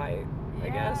reasonable height, I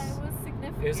guess. Yeah, it was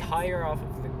significant. It was higher off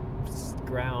of the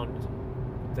ground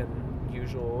than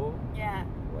usual. Yeah,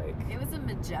 Like, it was a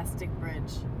majestic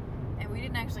bridge, and we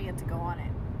didn't actually get to go on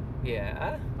it,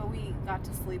 yeah. but we got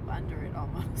to sleep under it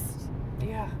almost.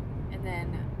 Yeah. And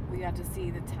then we got to see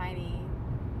the tiny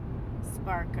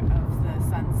spark of the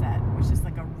sunset, which is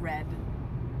like a red,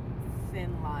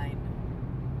 thin line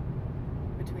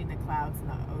between the clouds and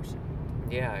the ocean.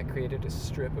 Yeah, it created a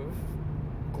strip of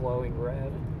glowing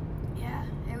red. Yeah,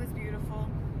 it was beautiful.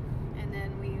 And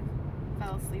then we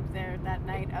fell asleep there that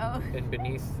night. Oh, And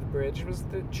beneath the bridge was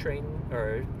the train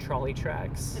or trolley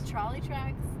tracks. the trolley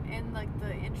tracks and like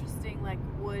the interesting like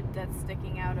wood that's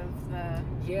sticking out of the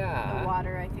Yeah.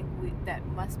 water. I think that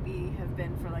must have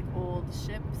been for like old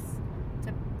ships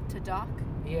to dock.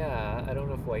 Yeah, I don't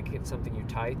know if like it's something you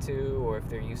tie to or if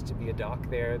there used to be a dock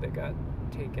there that got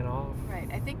taken off. Right.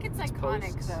 I think it's It's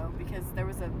iconic posts. though because there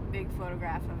was a big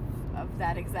photograph of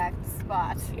that exact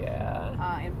spot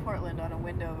Yeah. in Portland on a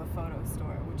window of a photo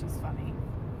store, which is funny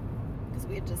because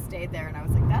we had just stayed there and I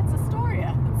was like, that's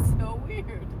Astoria. It's so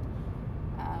weird.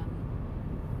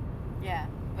 Yeah,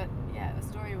 but yeah,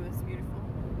 Astoria was beautiful.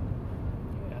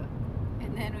 Yeah.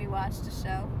 And then we watched a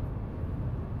show.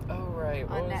 Oh right.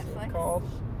 What On was Netflix? it called?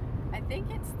 I think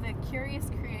it's the Curious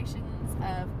Creations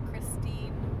of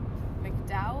Christine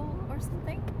McDowell or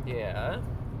something. Yeah.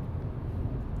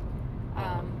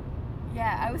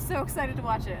 Yeah, I was so excited to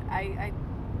watch it. I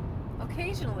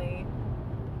occasionally,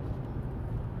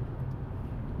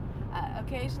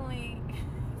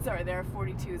 sorry, there are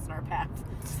 42s in our path,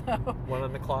 so One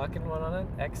on the clock and one on an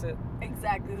exit.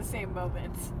 exactly the same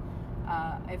moment.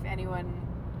 If anyone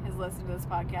has listened to this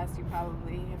podcast, you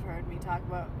probably have heard me talk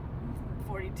about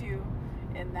 42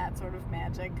 and that sort of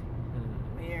magic.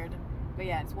 Weird. But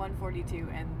yeah, it's 142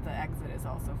 and the exit is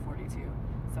also 42.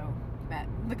 So Matt,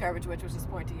 the Garbage Witch, was just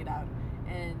pointing it out.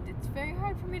 And it's very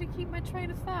hard for me to keep my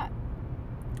train of thought.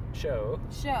 Show.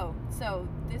 So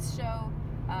this show,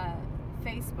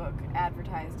 Facebook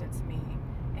advertised it to me,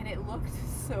 and it looked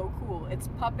so cool. It's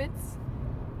puppets,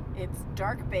 it's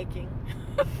dark baking,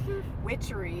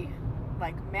 witchery,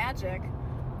 like magic,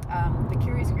 the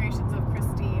Curious Creations of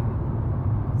Christine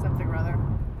something or other.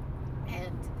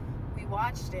 And we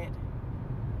watched it.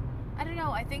 I don't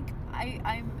know, I think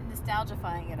I'm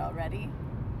nostalgifying it already.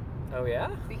 Oh, yeah?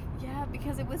 Yeah,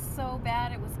 because it was so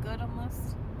bad, it was good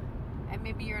almost. And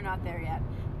maybe you're not there yet.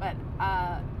 But,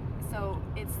 so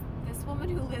it's this woman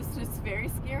who lives in this very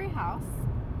scary house.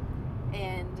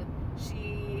 And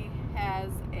she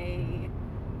has a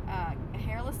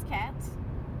hairless cat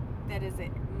that is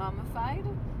mummified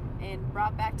and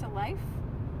brought back to life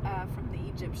from the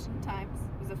Egyptian times.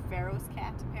 It was a pharaoh's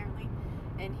cat, apparently.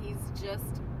 And he's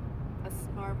just a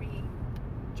smarmy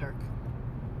jerk.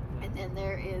 And then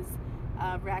there is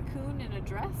a raccoon in a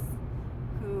dress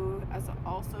who has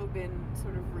also been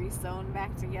sort of re-sewn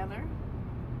back together.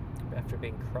 After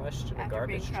being crushed in a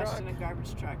garbage truck? After being crushed in a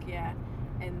garbage truck, yeah.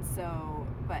 And so,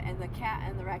 and the cat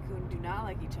and the raccoon do not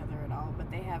like each other at all,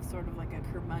 but they have sort of like a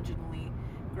curmudgeonly,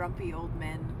 grumpy old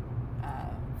men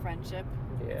friendship,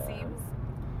 it seems.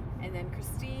 And then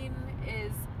Christine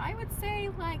is, I would say,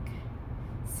 like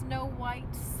Snow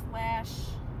White /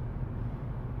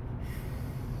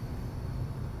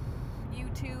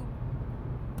 YouTube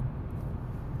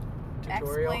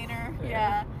tutorial? Explainer,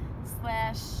 yeah. /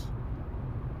 I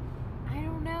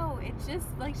don't know, it's just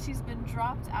like she's been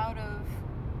dropped out of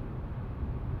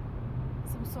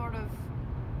some sort of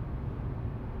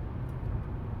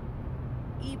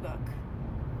ebook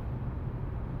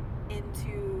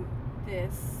into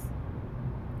this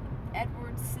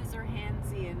Edward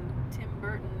Scissorhandsian Tim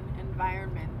Burton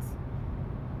environment,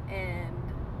 and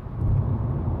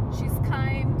she's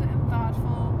kind and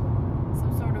thoughtful.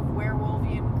 Some sort of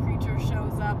werewolfian creature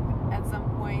shows up at some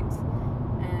point,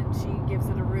 and she gives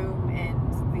it a room, and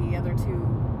the other two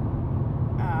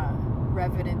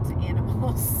revenant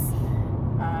animals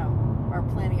are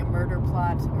planning a murder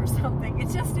plot or something.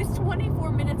 It's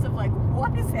 24 minutes of like,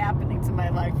 what is happening to my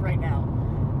life right now?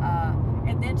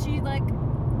 And then she like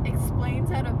explains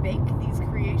how to bake these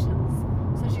creations.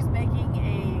 So she's making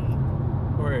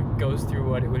Or it goes through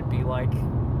what it would be like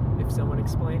if someone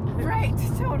explained it. Right,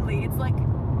 totally. It's like,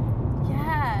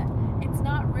 yeah, it's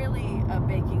not really a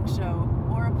baking show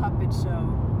or a puppet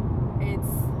show. It's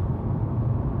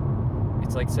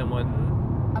like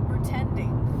a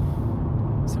pretending.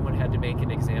 Someone had to make an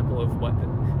example of what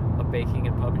a baking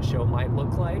and puppet show might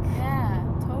look like. Yeah,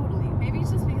 totally. Maybe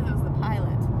it's just because it was the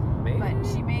pilot. Maybe. But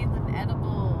she made an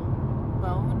edible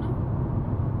bone.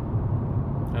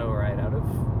 Oh, right, out of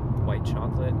white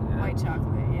chocolate. White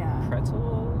chocolate, yeah.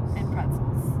 Pretzels. And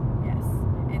pretzels, yes.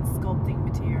 And sculpting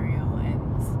material,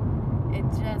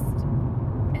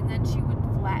 and then she would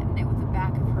flatten it with the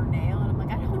back of her nail, and I'm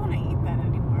like, I don't want to eat that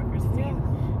anymore, Christine.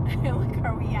 Yeah. Like,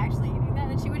 are we actually eating that?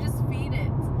 And she would just feed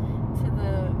it to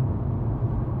the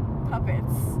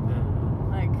puppets.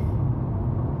 Like,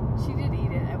 she did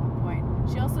eat it at one point.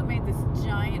 She also made this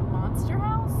giant monster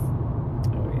house.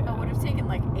 Oh, yeah. It would have taken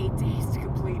like 8 days to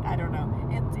complete. I don't know.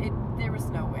 There was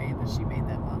no way that she made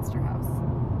that monster house.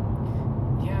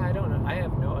 Yeah, I don't know. I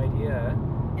have no idea.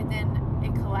 And then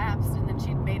it collapsed, and then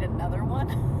she'd made another one.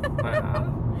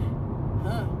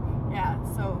 Yeah,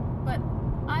 so, but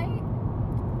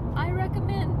I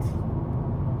recommend,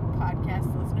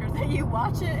 podcast listeners, that you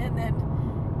watch it and then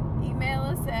email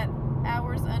us at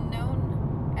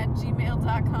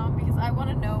hoursunknown@gmail.com, because I want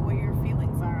to know what your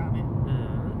feelings are on it.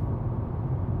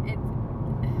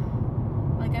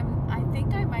 I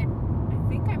think I might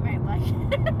like it.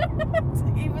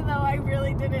 Even though I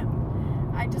really didn't.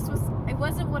 It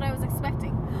wasn't what I was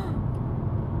expecting.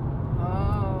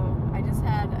 Oh, I just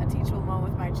had a teachable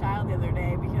moment with my child the other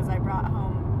day because I brought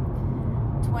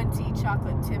home 20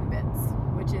 chocolate Timbits,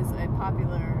 which is a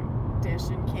popular dish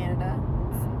in Canada.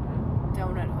 It's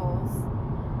donut holes.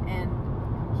 And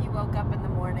he woke up in the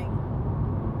morning,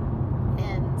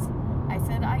 and I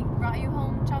said I brought you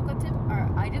home or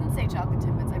I didn't say chocolate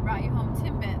Timbits. I brought you home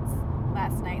Timbits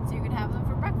last night so you could have them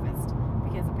for breakfast,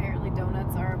 because apparently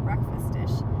donuts are a breakfast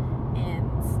dish.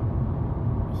 And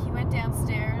he went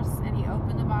downstairs and he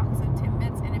opened the box of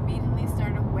Timbits and immediately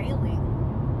started wailing,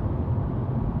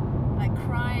 like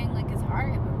crying, like his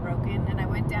heart had been broken. And I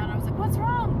went down, I was like, what's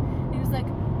wrong? And he was like,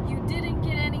 you didn't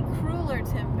get any cruller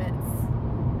Timbits.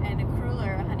 And a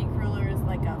honey cruller is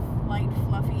like a light,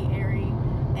 fluffy, airy,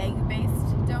 egg-based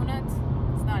donut.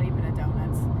 It's not even a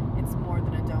donut. It's more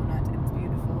than a donut. It's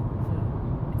beautiful.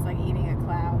 It's like eating a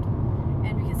cloud.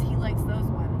 And because he likes those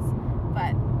ones.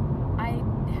 But I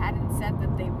hadn't said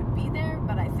that they would be there,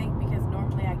 but I think because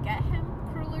normally I get him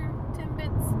cruller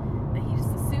Timbits, that he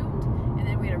just assumed. And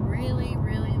then we had a really,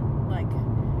 really, like,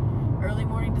 early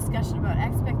morning discussion about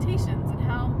expectations and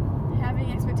how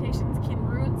having expectations can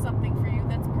ruin something for you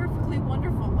that's perfectly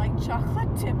wonderful, like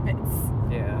chocolate Timbits.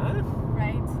 Yeah.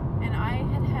 Right? And I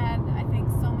had, I think,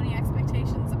 so many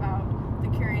expectations about the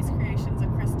curious creations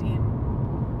of Christine.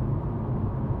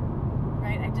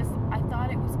 Right? I thought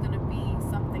it was going to be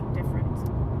something different.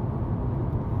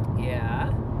 Yeah.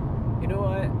 You know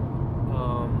what?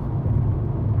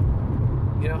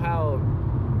 You know how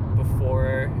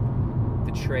before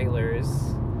the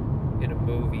trailers in a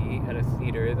movie at a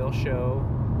theater, they'll show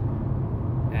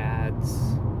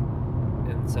ads,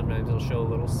 and sometimes they'll show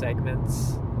little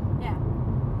segments. Yeah.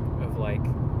 Of like,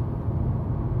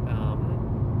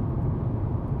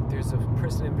 there's a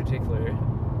person in particular,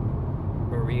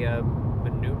 Maria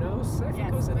Menounos, I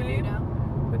think was the name.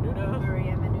 Menounos.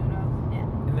 Maria Menounos.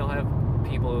 Yeah. And they'll have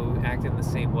people who act in the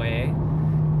same way.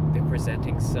 They're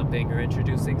presenting something or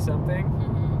introducing something.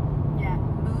 Mm-hmm. Yeah.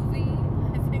 Movie,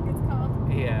 I think it's called.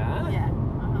 Yeah. Yeah.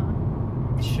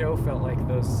 The show felt like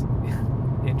those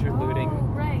interluding,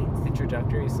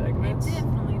 introductory segments. It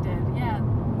definitely did, yeah.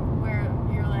 Where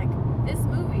you're like, this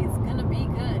movie is gonna be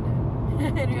good.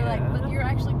 And you're like, but you're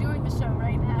actually doing the show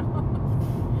right now.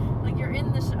 Like, you're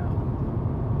in the show.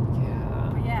 Yeah.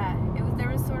 But yeah, there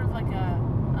was sort of like a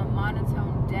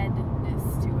monotone deadness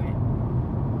to it.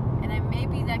 And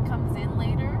maybe that comes in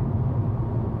later,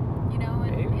 you know,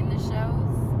 in the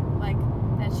shows. Like,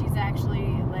 that she's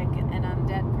actually like an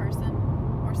undead person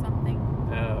or something.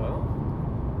 Oh.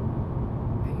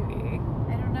 Maybe.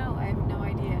 I don't know. I have no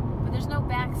idea. But there's no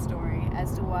backstory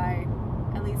as to why,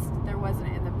 at least there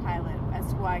wasn't in the pilot, as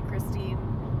to why Christine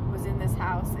was in this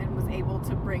house and was able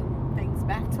to bring things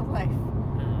back to life.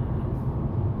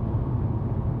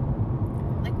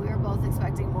 Like, we were both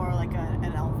expecting more like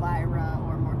an Elvira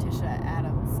or Morticia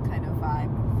Adams kind of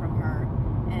vibe from her.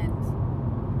 And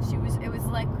it was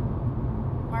like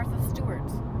Martha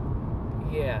Stewart.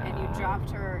 Yeah. And you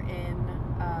dropped her in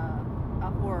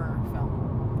a horror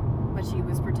film, but she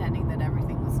was pretending that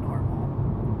everything was normal.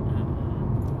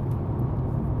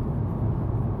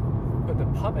 But the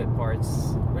puppet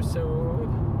parts were so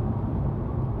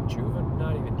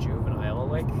not even juvenile,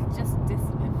 like just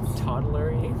dissonant,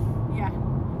 toddlery. Yeah.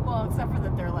 Well, except for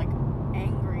that they're like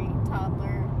angry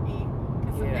toddler-y.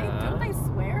 Because don't they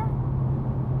swear?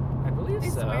 I believe they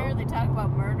so. They swear. They talk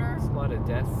about murder. There's a lot of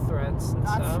death threats and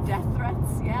stuff. Lots of death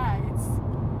threats. Yeah,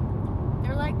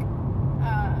 they're like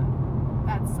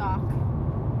that sock.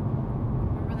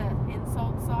 Remember the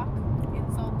insult sock?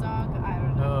 Insult dog? I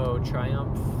don't know. Oh,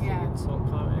 Triumph. Yeah. The insult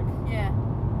comic. Yeah.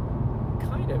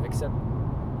 Kind of, except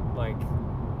like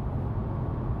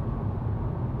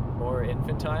more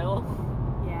infantile.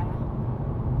 Yeah.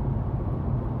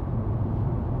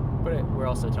 But we're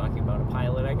also talking about a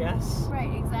pilot, I guess.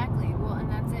 Right, exactly. Well, and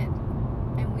that's it.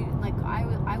 And we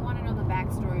I want to know the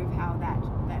backstory of how that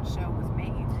show was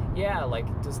made. Yeah, like,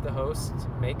 does the host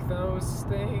make those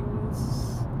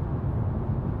things?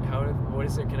 What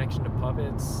is their connection to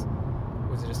puppets?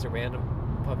 Was it just a random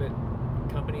puppet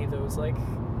company that was like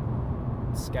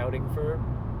scouting for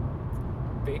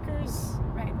bakers?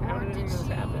 Right. How Or did she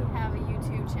happen? have a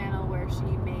YouTube channel where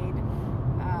she made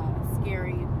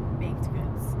scary baked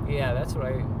goods? Yeah, that's what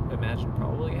I imagine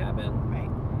probably happened. Right.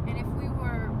 And if we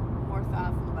were more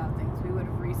thoughtful about things, we would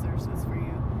have researched this for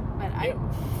you. But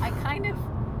I kind of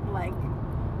like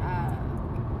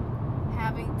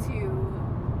having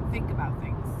to think about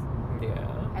things.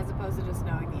 Yeah. As opposed to just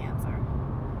knowing the answer.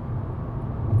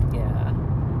 Yeah.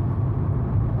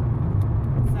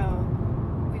 So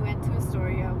we went to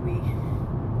Astoria. We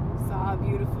saw a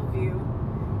beautiful view.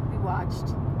 We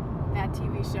watched that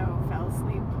TV show, fell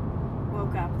asleep,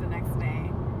 woke up the next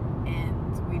day,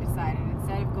 and we decided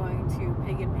instead of going to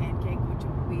Pig and Pancake, which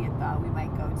we had thought we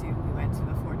might go to, we went to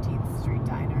the 14th Street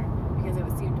Diner because it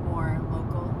seemed more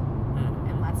local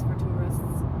and less for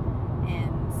tourists.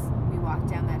 And we walked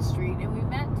down that street and we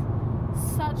met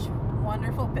such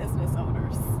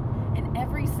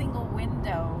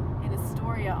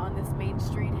Astoria on this main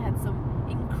street had some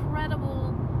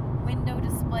incredible window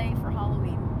display for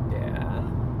Halloween. Yeah.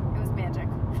 It was magic.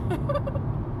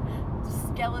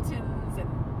 Skeletons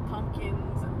and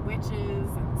pumpkins and witches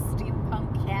and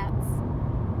steampunk cats.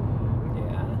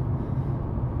 Yeah.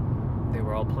 They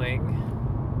were all playing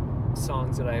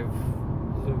songs that I've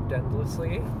looped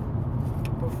endlessly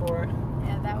before.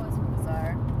 Yeah, that was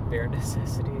bizarre. Bare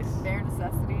Necessities. Bare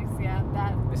Necessities, yeah,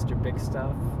 that. Mr. Big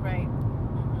Stuff. Right.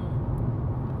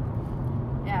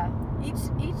 Yeah.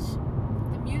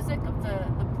 The music of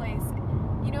the place,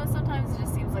 you know, sometimes it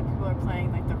just seems like people are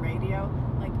playing like the radio.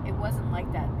 Like, it wasn't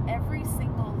like that. Every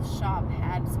single shop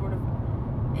had sort of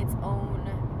its own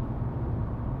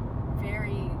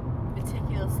very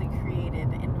meticulously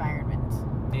created environment.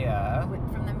 Yeah.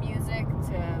 From the music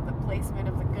to the placement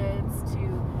of the goods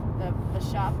to the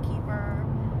shopkeeper.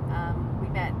 We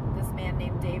met this man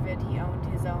named David. He owned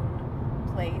his own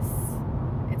place.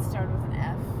 It started with an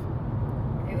F.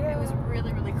 It was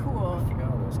really, really cool. I forgot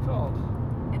what it was called.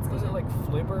 Was it like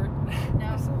Flibbert?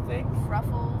 No, or something?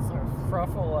 Fruffles or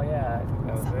Fruffle, yeah, I think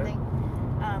that was something.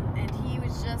 And he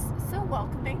was just so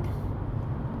welcoming.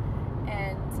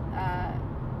 And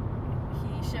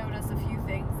he showed us a few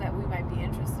things that we might be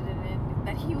interested in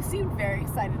that he seemed very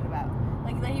excited about.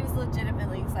 Like, that he was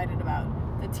legitimately excited about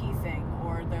the tea thing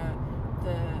or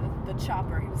the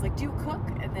chopper. He was like, "Do you cook?"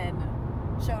 And then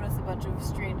showed us a bunch of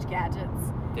strange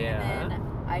gadgets. Yeah. And then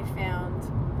I found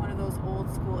one of those old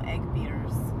school egg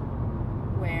beaters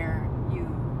where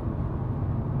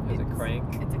It's a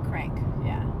crank. It's a crank,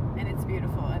 yeah. And it's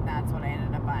beautiful, and that's what I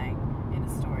ended up buying in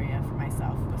Astoria for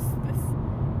myself, this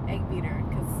egg beater,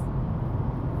 because,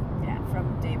 yeah,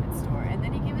 from David's store. And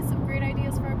then he gave us some great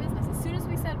ideas for our business. As soon as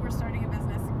we said we're starting a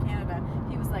business in Canada,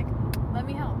 he was like, "Let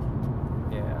me help."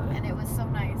 Yeah. And it was so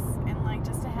nice. And like,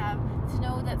 just to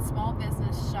know that small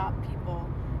business shop people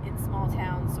in small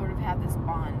towns sort of have this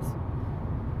bond,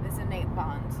 this innate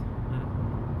bond,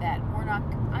 that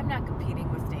I'm not competing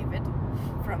with David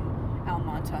from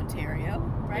Almont, Ontario,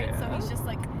 right? Yeah. So he's just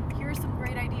like, here are some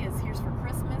great ideas. Here's for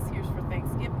Christmas, here's for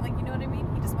Thanksgiving. Like, you know what I mean?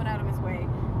 He just went out of his way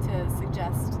to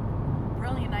suggest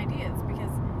brilliant ideas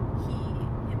because he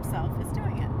himself is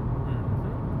doing it.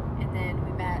 And then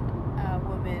we met a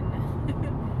woman,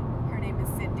 her name is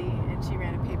Cindy, and she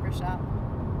ran a paper shop.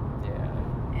 Yeah.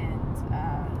 And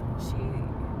she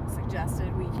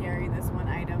suggested we carry this one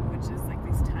item, which is like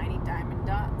these tiny diamond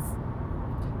dots.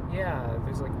 Yeah,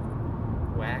 there's like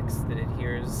wax that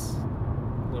adheres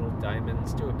little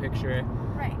diamonds to a picture.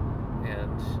 Right.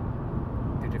 And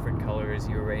they're different colors.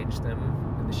 You arrange them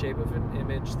in the shape of an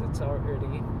image that's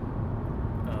already.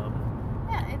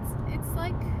 Yeah, it's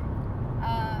like,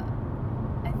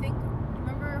 I think,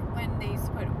 remember when they used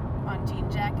to put on jean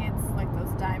jackets, like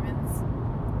those diamonds?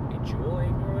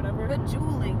 Bejeweling or whatever?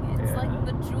 Bejeweling. It's like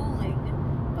Yeah. bejeweling,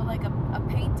 but like a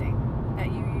painting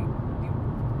that you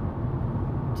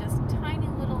just tiny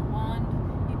little wand,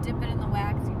 you dip it in the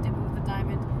wax, you dip it with the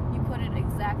diamond, you put it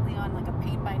exactly on like a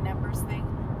paint by numbers thing,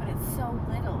 but it's so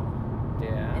little.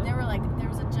 Yeah. And there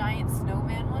was a giant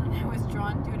snowman one, and I was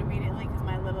drawn to it immediately because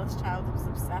my littlest child was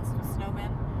obsessed with snowmen.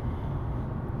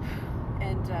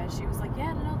 And she was like,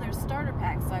 "Yeah, no, there's starter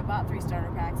packs." So I bought 3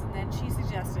 starter packs, and then she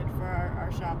suggested for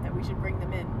our shop that we should bring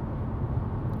them in.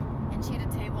 And she had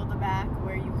a table at the back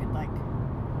where you could like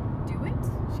do it.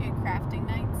 She had crafting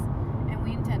nights, and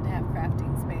we intend to have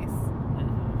crafting space.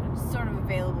 It's sort of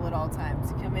available at all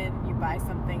times. You come in, you buy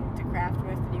something to craft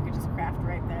with, and you can just craft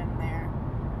right then and there,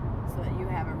 so that you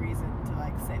have a reason to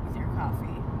like sit with your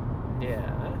coffee.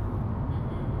 Yeah.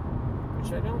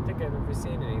 Which I don't think I've ever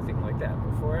seen anything like that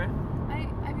before.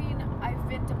 I mean, I've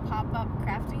been to pop-up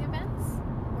crafting events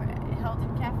held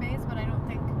in cafes, but I don't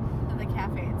think that the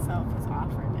cafe itself has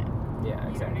offered it. Yeah, You know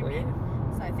exactly. what I mean?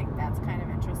 So I think that's kind of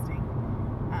interesting.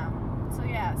 So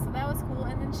yeah, so that was cool.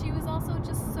 And then she was also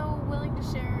just so willing to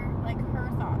share like her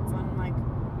thoughts on like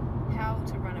how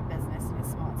to run a business in a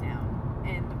small town.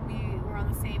 And we were on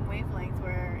the same wavelength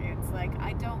where it's like,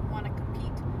 I don't want to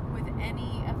compete with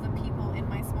any of the people in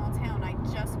my small town. I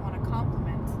just want to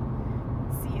compliment COMPLEMENT,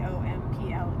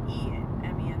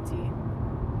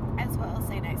 as well as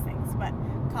say nice things, but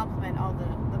compliment all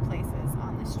the places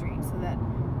on the street so that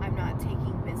I'm not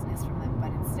taking business from them,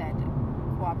 but instead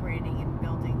cooperating and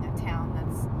building a town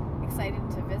that's exciting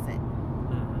to visit.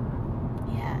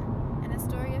 Yeah, and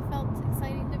Astoria felt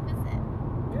exciting to visit.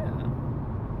 Yeah.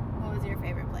 What was your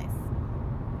favorite place?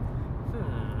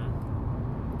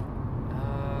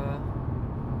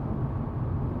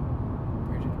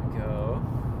 Where did we go?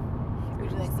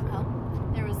 Would you like some help?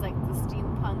 There was like the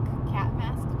steampunk cat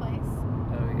mask place.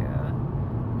 Oh yeah,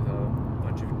 with a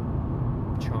bunch of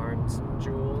charms and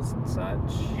jewels and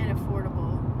such. And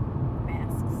affordable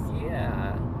masks.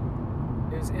 Yeah.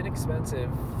 It was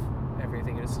inexpensive,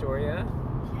 everything in Astoria.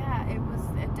 Yeah, it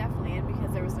definitely, and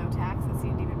because there was no tax, it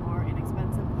seemed even more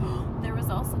inexpensive. There was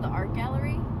also the art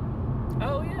gallery.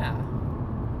 Oh, yeah.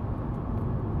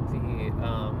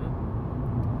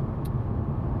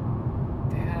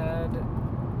 They had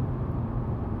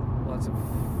lots of...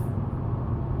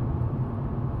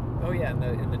 Oh, yeah,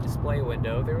 in the display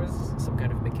window, there was some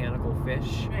kind of mechanical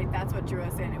fish. Right, that's what Drew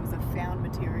was saying. It was a found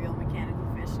material mechanical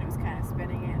fish, and it was kind of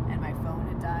spinning it, and my phone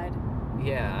had died.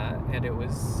 Yeah, and it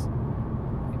was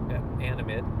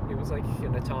animate. It was like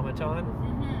an automaton.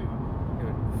 Mm-hmm. It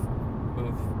would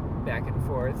move back and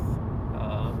forth,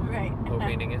 Right.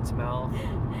 opening its mouth.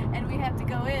 And we had to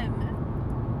go in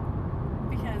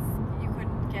because you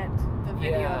couldn't get the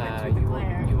video of it through the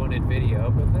glare. You wanted video,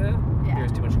 but there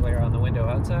was too much glare on the window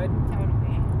outside.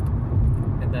 Totally.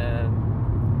 And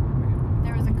then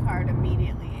there was a card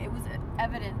immediately. It was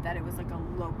evident that it was like a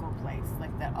local place,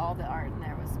 like that all the art in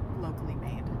there was locally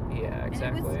made. Yeah,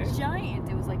 exactly. And it was giant.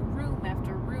 It was like room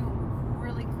after room,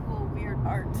 really cool, weird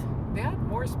art. They had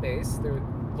more space. There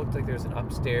looked like there was an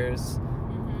upstairs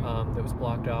that was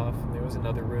blocked off, and there was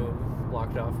another room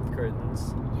blocked off with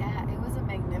curtains. Yeah, it was a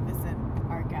magnificent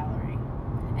art gallery.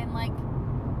 And like,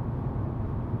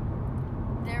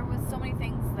 there was so many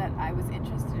things that I was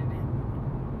interested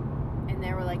in. And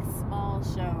there were like small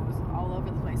shows all over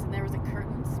the place. And there was a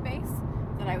curtain space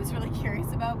that I was really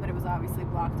curious about, but it was obviously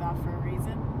blocked off for a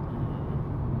reason.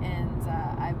 And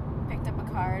I picked up a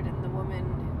card, and the woman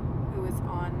who was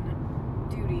on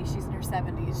duty, she's in her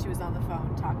 70s, she was on the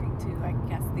phone talking to, I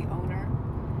guess, the owner.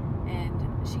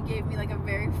 And she gave me like a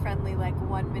very friendly, like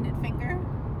 1 minute finger.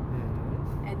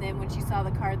 And then when she saw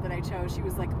the card that I chose, she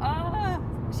was like, ah!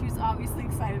 She was obviously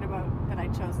excited about that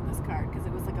I'd chosen this card because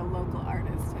it was like a local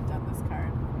artist had done this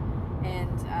card.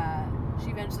 And she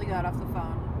eventually got off the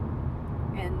phone.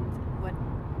 And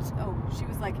she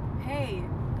was like, hey,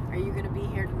 are you going to be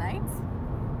here tonight?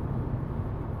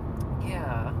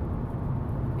 Yeah.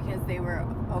 Because they were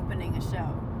opening a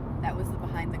show. That was the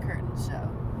Behind the Curtains show.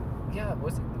 Yeah,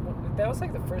 that was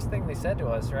like the first thing they said to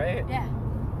us, right? Yeah.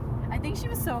 I think she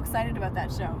was so excited about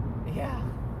that show. Yeah.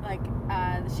 Like,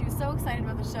 she was so excited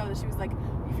about the show that she was like,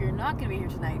 if you're not going to be here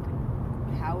tonight,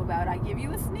 how about I give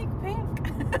you a sneak peek?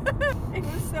 It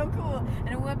was so cool. And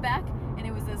it went back, and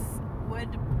it was this wood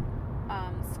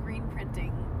screen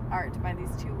printing art by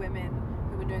these two women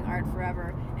who've been doing art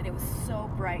forever, and it was so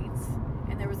bright.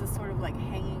 And there was this sort of like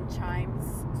hanging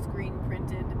chimes, screen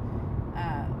printed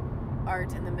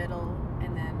art in the middle,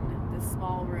 and then this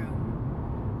small room,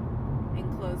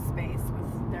 enclosed space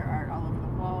with their art all over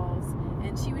the walls.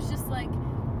 And she was just like,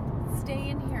 stay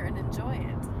in here and enjoy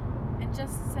it. And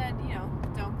just said,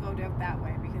 don't go down that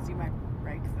way because you might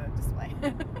break the display.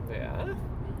 Yeah.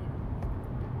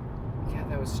 Yeah,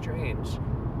 that was strange.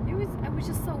 It was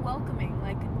just so welcoming,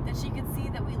 like that she could see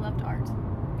that we loved art.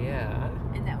 Yeah.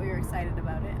 And that we were excited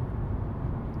about it.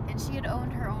 And she had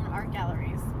owned her own art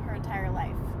galleries her entire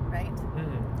life, right?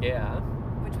 Yeah.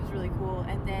 Which was really cool.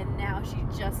 And then now she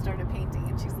just started painting,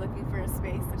 and she's looking for a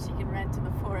space that she can rent in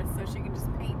the forest so she can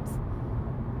just paint.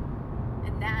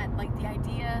 And that, like, the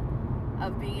idea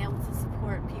of being able to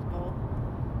support people,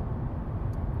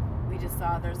 we just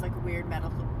saw there's like weird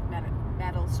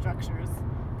metal structures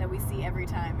that we see every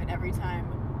time, and every time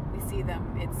we see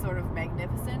them, it's sort of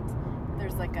magnificent.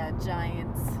 There's like a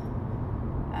giant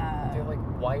they're like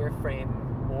wireframe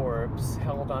orbs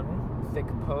held on thick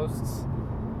posts.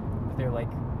 They're like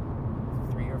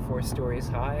 3 or 4 stories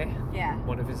high. Yeah.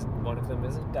 One of them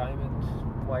is a diamond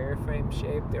wireframe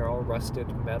shape. They're all rusted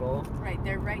metal. Right,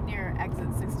 they're right near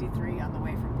exit 63 on the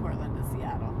way from Portland to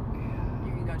Seattle. Yeah.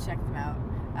 You can go check them out.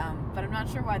 But I'm not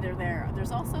sure why they're there.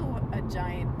 There's also a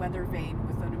giant weather vane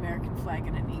with an American flag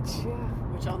in it each,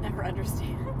 which I'll never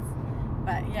understand.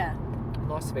 But yeah. In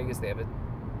Las Vegas, they have a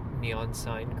neon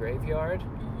sign graveyard,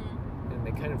 and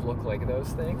they kind of look like those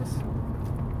things.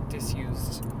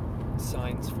 Disused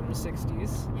signs from the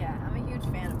 60s. Yeah, I'm a huge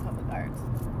fan of public art.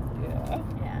 Yeah.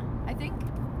 Yeah. I think,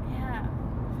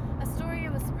 Astoria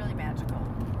was really magical.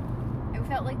 It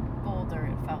felt like Boulder.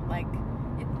 It felt like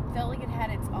it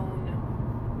had its own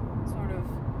sort of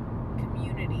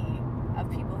community of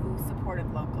people who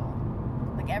supported local.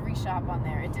 Like every shop on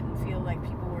there, it didn't feel like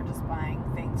people were just buying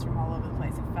things from all over the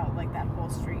place. It felt like that whole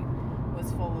street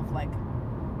was full of like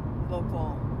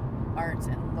local art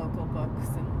and local books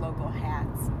and local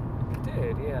hats. It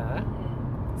did, yeah.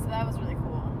 So that was really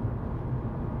cool.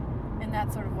 And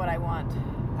that's sort of what I want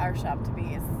our shop to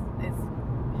be, is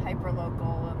hyper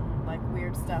local and like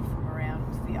weird stuff from around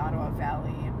the Ottawa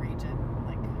Valley and region,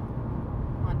 like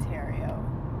Ontario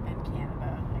in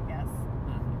Canada, I guess.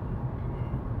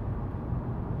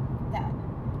 That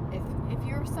if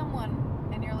you're someone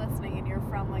and you're listening and you're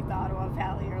from like the Ottawa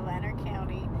Valley or Lanark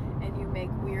County and you make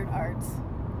weird art,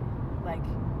 like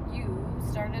you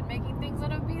started making things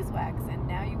out of beeswax and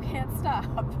now you can't stop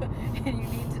and you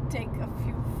need to take a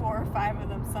few 4 or 5 of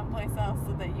them someplace else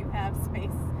so that you have space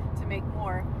to make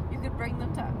more, you could bring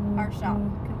them to our shop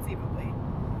conceivably.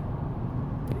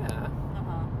 Yeah.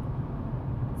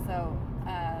 So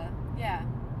yeah,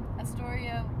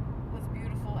 Astoria was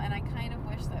beautiful, and I kind of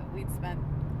wish that we'd spent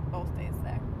both days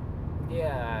there.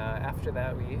 Yeah, after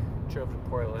that we drove to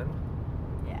Portland.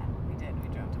 Yeah, we did. We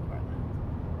drove to Portland.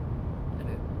 And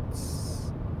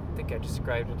I think I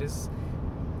described it as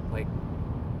like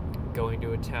going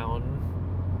to a town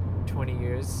 20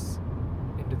 years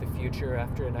into the future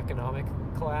after an economic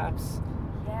collapse.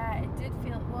 Yeah, it did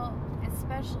feel, well,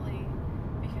 especially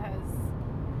because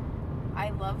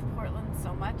I love Portland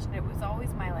so much, and it was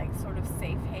always my like sort of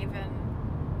safe haven.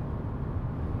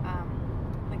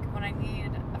 Like when I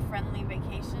needed a friendly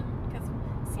vacation, because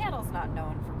Seattle's not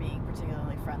known for being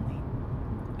particularly friendly.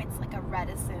 It's like a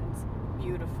reticent,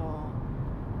 beautiful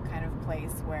kind of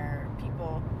place where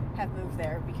people have moved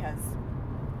there because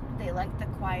they like the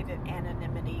quiet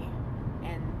anonymity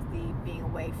and the being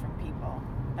away from people.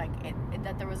 Like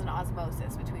that there was an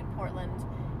osmosis between Portland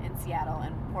and Seattle,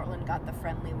 and Portland got the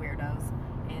friendly weirdos,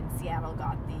 and Seattle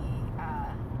got the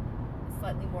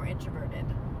slightly more introverted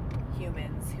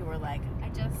humans who were like, I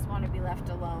just want to be left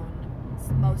alone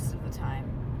most of the time.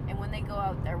 And when they go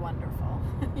out, they're wonderful.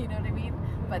 You know what I mean?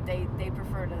 But they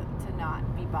prefer to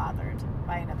not be bothered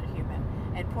by another human.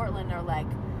 And Portland are like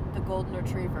the golden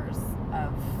retrievers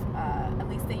of, at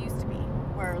least they used to be,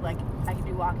 where like I could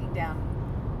be walking down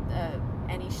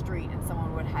any street and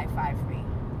someone would high five me.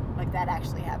 Like that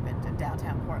actually happened in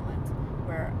downtown Portland,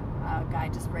 where a guy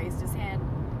just raised his hand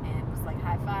and was like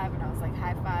high five, and I was like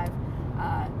high five.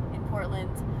 In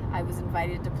Portland, I was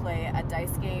invited to play a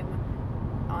dice game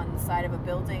on the side of a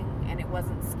building, and it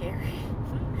wasn't scary.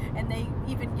 And they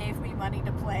even gave me money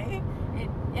to play,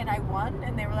 and I won,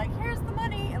 and they were like, here's the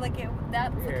money. Like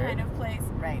that's the kind of place,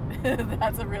 right?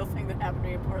 That's a real thing that happened to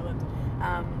me in Portland.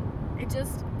 It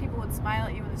just, people would smile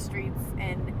at you in the streets,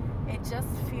 and it just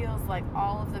feels like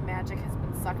all of the magic has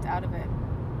been sucked out of it.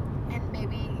 And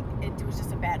maybe it was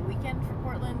just a bad weekend for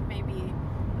Portland. Maybe,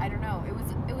 I don't know.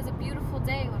 It was a beautiful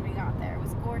day when we got there. It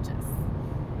was gorgeous.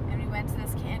 And we went to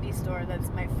this candy store that's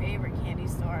my favorite candy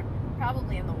store,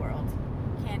 probably in the world,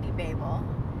 Candy Babel.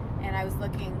 And I was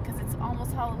looking, because it's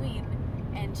almost Halloween,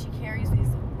 and she carries these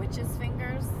witch's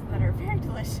fingers that are very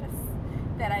delicious,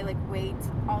 that I like wait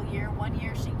all year. One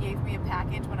year she gave me a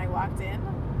package when I walked in.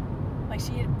 Like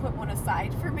she had put one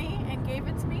aside for me and gave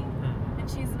it to me. And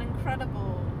she's an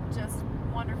incredible, just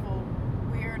wonderful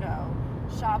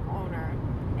weirdo shop owner.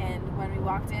 And when we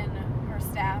walked in, her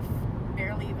staff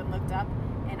barely even looked up,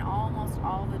 and almost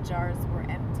all the jars were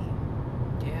empty.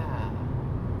 Yeah.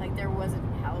 Like there wasn't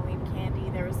Halloween candy.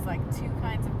 There was like 2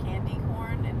 kinds of candy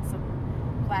corn and some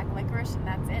black licorice, and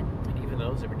that's it. And even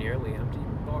those are nearly empty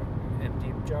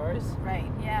jars.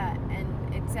 Right, yeah.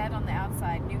 And it said on the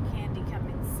outside, new candy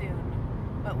coming soon.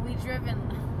 But we driven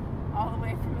all the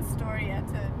way from Astoria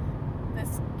to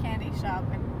this candy shop,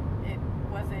 and it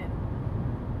wasn't.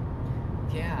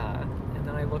 Yeah. And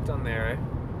then I looked on their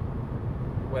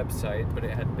website, but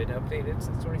it hadn't been updated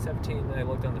since 2017. And I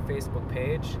looked on the Facebook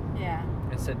page. Yeah.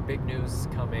 And it said big news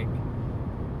coming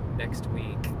next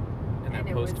week. And that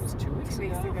post was 2 weeks ago. 2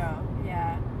 weeks ago,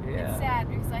 yeah. It's sad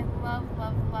because I love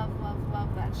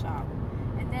that shop.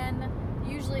 And then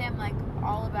usually I'm like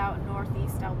all about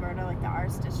Northeast Alberta, like the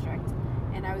Arts District.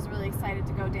 And I was really excited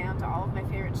to go down to all of my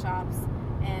favorite shops.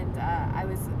 And I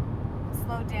was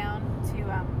slowed down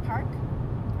to park.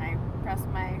 I pressed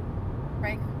my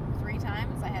brake 3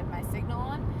 times. I had my signal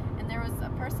on. And there was a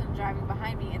person driving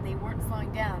behind me, and they weren't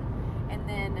slowing down. And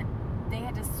then they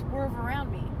had to swerve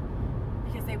around me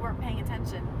because they weren't paying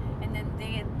attention. And then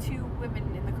they had 2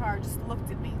 women in the car just looked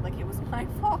at me like it was my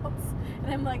fault.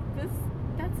 And I'm like,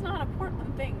 that's not a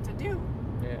Portland thing to do.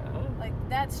 Yeah. Like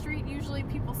that street, usually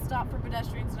people stop for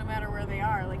pedestrians no matter where they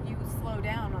are. Like you slow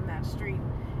down on that street.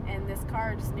 And this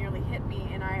car just nearly hit me,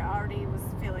 and I already was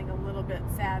feeling a little bit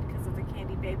sad because of the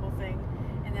Candy Babel thing.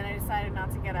 And then I decided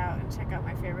not to get out and check out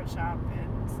my favorite shop,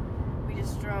 and we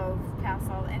just drove past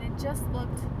all, and it just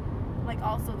looked like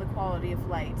also the quality of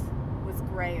light was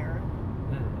grayer.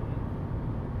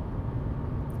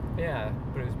 Yeah,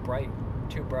 but it was bright.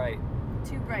 Too bright.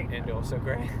 Too bright. And also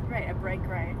gray. Right, a bright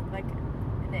gray. Like,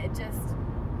 and it just,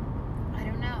 I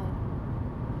don't know.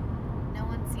 No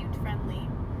one seemed friendly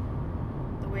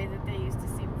the way that they used to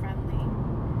seem friendly.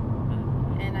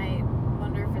 And I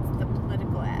wonder if it's the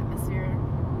political atmosphere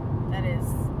that is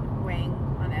weighing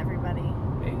on everybody.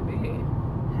 Maybe.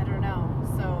 I don't know.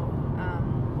 So,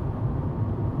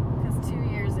 because 2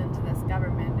 years into this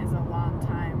government is a long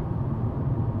time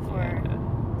for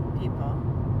people.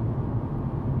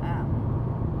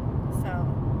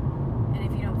 And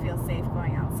if you don't feel safe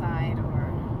going outside,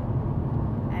 or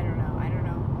I don't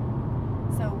know.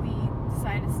 So we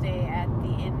decided to stay at the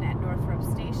inn at Northrop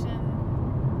Station,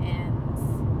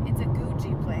 and it's a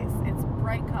Gucci place. It's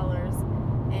bright colors,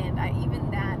 and even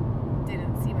that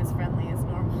didn't seem as friendly as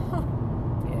normal.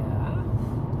 Yeah.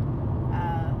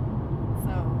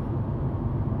 So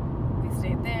we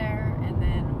stayed there, and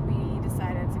then we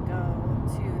decided to go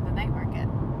to the night market.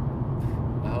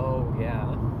 Oh,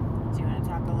 yeah. Do you want to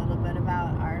talk a little bit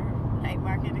about our night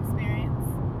market experience?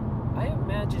 I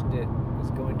imagined it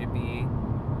was going to be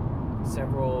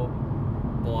several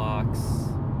blocks,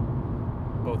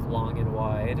 both long and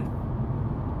wide,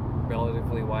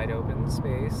 relatively wide open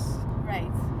space.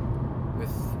 Right.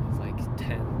 With like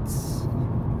tents,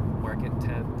 market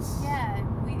tents. Yeah,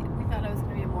 we thought it was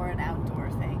going to be more an outdoor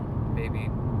thing. Maybe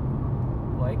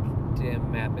like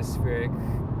dim, atmospheric,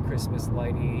 Christmas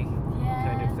lighty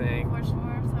kind of thing. For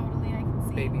sure, totally, I can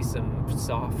see. Maybe some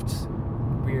soft,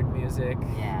 weird music.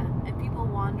 Yeah, and people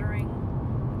wandering.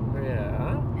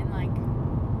 Yeah. And like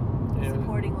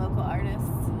supporting local artists,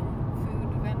 and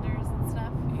food vendors and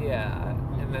stuff. Yeah,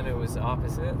 and then it was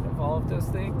opposite of all of those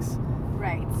things.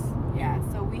 Right. Yeah.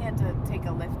 So we had to take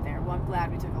a lift there. Well, I'm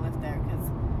glad we took a lift there because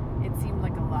it seemed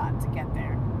like a lot to get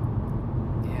there.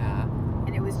 Yeah.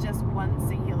 And it was just one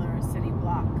singular city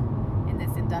block in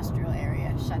this industrial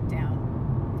area shut down.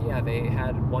 Yeah, they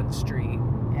had one street,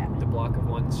 the block of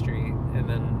one street, and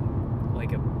then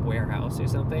like a warehouse or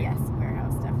something. Yes,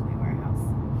 warehouse, definitely warehouse.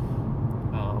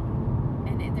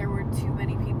 And there were too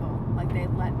many people. Like they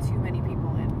let too many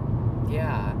people in.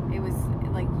 Yeah. It was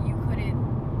like you couldn't.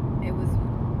 It was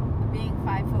being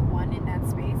 5'1" in that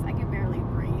space. I could barely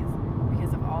breathe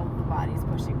because of all the bodies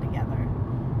pushing together,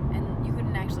 and you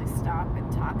couldn't actually stop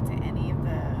and talk to any of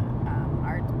the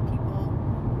art people,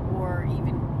 or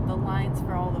even the lines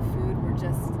for all the food were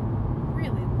just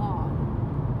really long.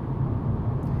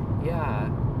 Yeah.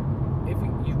 If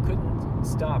you couldn't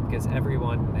stop because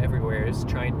everyone everywhere is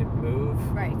trying to move.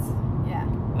 Right. Yeah.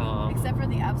 Except for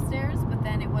the upstairs, but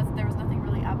then there was nothing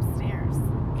really upstairs.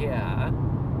 Yeah.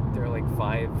 There were like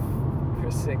 5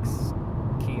 or 6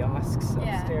 kiosks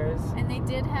upstairs. And they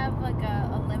did have like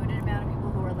a limited amount of people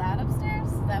who were allowed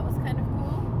upstairs, so that was kind of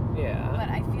cool. Yeah. But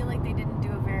I feel like they didn't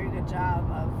do a very good job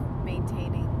of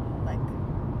maintaining like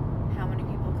how many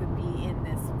people could be in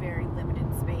this very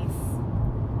limited space.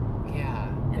 Yeah.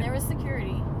 And there was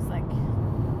security. It was like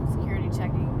security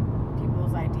checking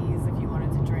people's IDs if you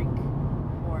wanted to drink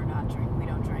or not drink. We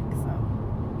don't drink, so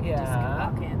you just could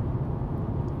walk in.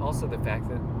 Also the fact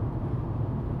that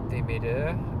they made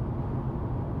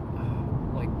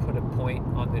put a point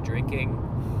on the drinking,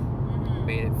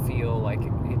 made it feel like a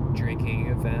drinking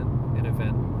event, an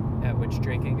event at which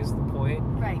drinking is the point.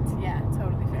 Right, yeah,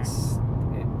 totally fair.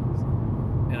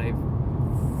 And I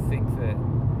think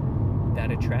that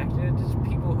attracted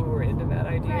people who were into that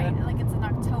idea. Right, like it's an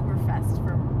Oktoberfest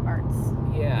for arts.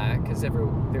 Yeah, because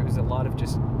there was a lot of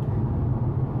just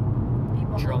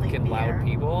people drunk and loud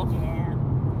people.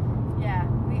 Yeah.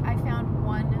 I found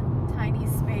one tiny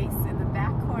space in the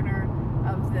back corner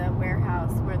of the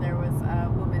warehouse where there was a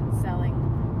woman selling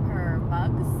her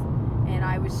mugs, and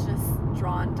I was just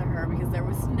drawn to her because there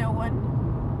was no one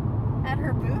at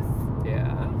her booth.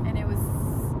 Yeah. And it was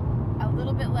a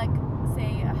little bit like,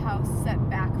 say, a house set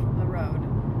back from the road.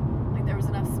 Like there was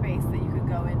enough space that you could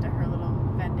go into her little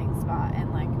vending spot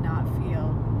and like not feel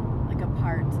like a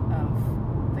part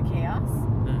of the chaos.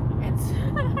 And so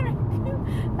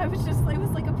I was just, it was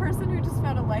like a person who just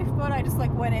found a lifeboat. I just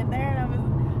like went in there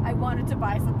and I wanted to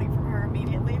buy something from her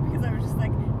immediately because I was just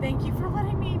like, thank you for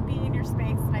letting me be in your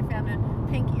space. And I found a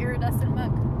pink iridescent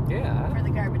mug for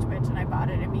the garbage bitch, and I bought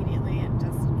it immediately and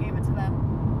just gave it to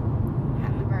them.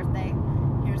 Happy birthday.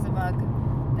 Here's a mug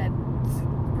that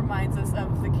reminds us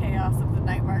of the chaos of the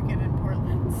night market in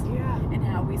Portland. Yeah. And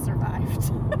how we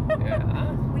survived.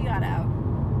 Yeah. We got out.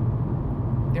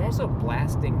 They're also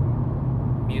blasting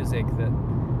music that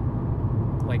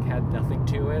like had nothing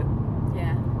to it.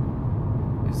 Yeah.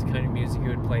 It was the kind of music you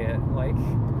would play at like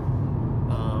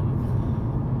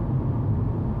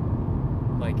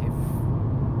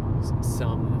if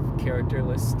some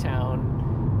characterless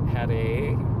town had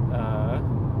a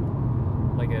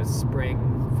like a spring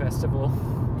festival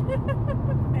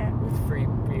Yeah. with free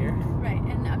beer. Right,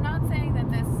 and I'm not saying that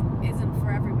this isn't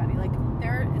for everybody. Like,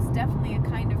 there is definitely a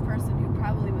kind of person who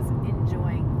probably was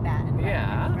enjoying that environment,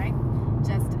 Yeah. right?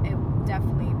 Just, it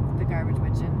definitely, the Garbage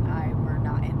Witch and I were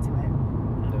not into it.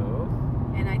 No.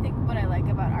 And I think what I like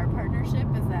about our partnership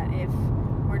is that if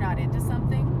we're not into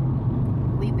something,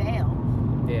 we bail.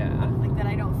 Yeah. Like, that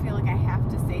I don't feel like I have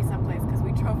to stay someplace because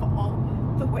we drove all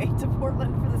the way to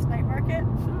Portland for this night market.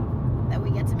 That we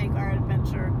get to make our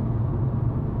adventure.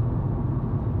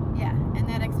 Yeah, and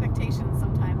that expectation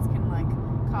sometimes can like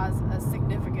cause a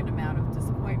significant amount of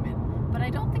disappointment. But I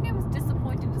don't think I was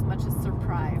disappointed as much as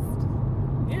surprised.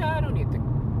 Yeah, I don't need the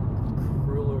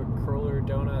cruller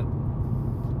donut.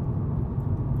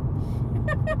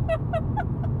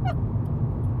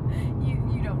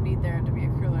 You don't need there to be a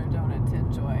cruller donut to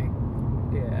enjoy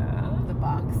Yeah. the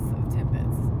box of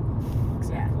Timbits.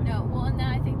 Exactly. Yeah. No, well, and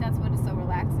I think that's what is so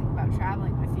relaxing about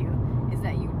traveling with you is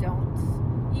that you don't,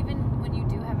 even when you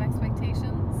do have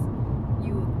expectations,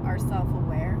 you are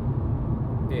self-aware.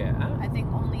 Yeah. I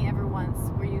think only ever once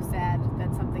were you sad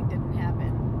that something didn't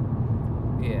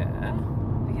happen Yeah.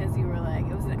 because you were like,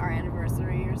 it was our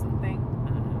anniversary or something,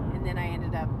 Mhm. and then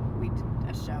we did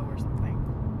a show or something,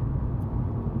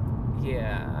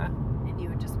 Yeah. and you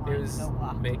would just It want was to go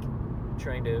walk.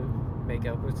 trying to make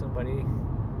up with somebody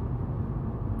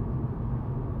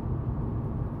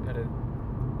at a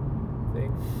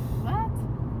thing. What?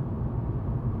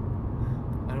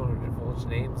 I don't want to divulge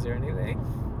names or anything.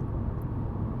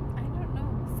 I don't know.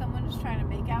 Someone is trying to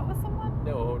make out with someone?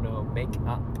 No, make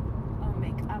up. Oh,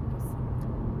 make up with someone.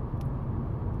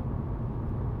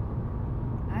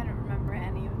 I don't remember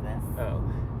any of this. Oh.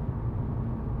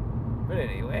 But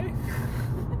anyway.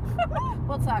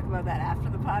 We'll talk about that after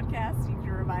the podcast. You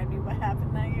can remind me what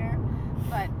happened that year.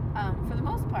 But for the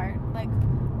most part, like,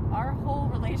 our whole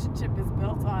relationship is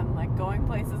built on like going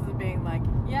places and being like,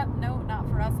 yep, no, not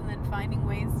for us, and then finding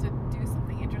ways to do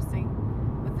something interesting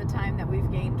with the time that we've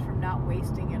gained from not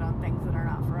wasting it on things that are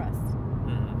not for us,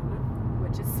 Mm-hmm.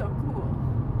 which is so cool.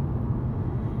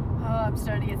 Oh, I'm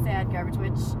starting to get sad, Garbage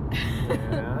Witch.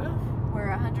 Yeah. We're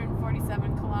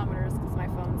 147 kilometers, because my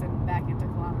phone's back into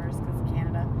kilometers because of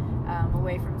Canada,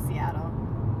 away from Seattle.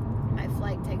 My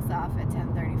flight takes off at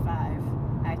 10:35.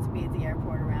 I have to be at the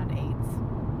airport around 8.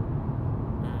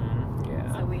 Mm-hmm.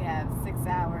 Yeah. So we have 6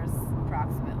 hours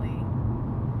approximately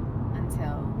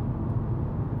until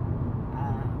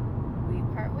we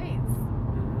part ways.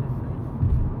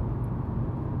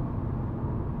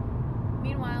 Mm-hmm.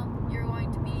 Meanwhile, you're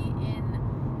going to be in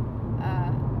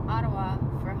Ottawa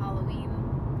for Halloween,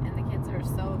 and the kids are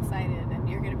so excited, and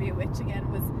you're going to be a witch again.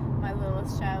 Was my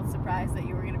littlest child surprised that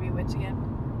you were going to be a witch again?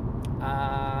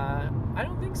 I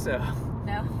don't think so.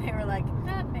 No, they were like,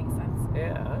 that makes sense.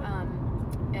 Yeah.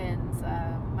 And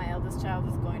my eldest child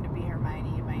is going to be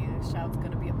Hermione, and my youngest child's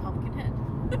going to be a Pumpkinhead.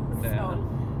 Yeah.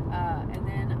 And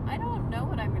then I don't know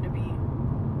what I'm going to be.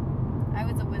 I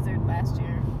was a wizard last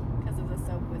year because of the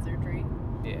soap wizardry,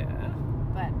 Yeah.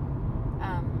 but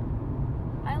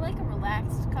I like a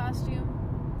relaxed costume.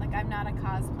 Like, I'm not a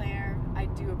cosplayer. I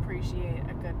do appreciate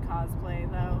a good cosplay,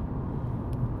 though.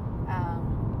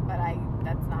 But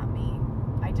that's not me.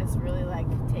 I just really like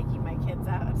taking my kids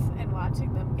out and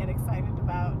watching them get excited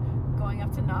about going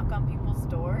up to knock on people's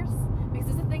doors, because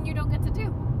it's a thing you don't get to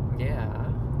do. Yeah.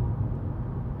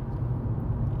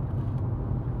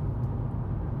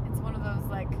 It's one of those,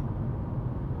 like,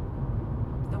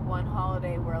 the one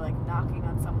holiday where, like, knocking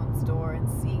on someone's door and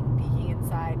peeking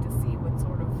inside to see what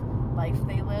sort of life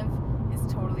they live is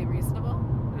totally reasonable.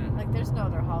 Mm. Like, there's no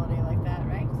other holiday like that,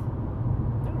 right?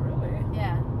 Not really.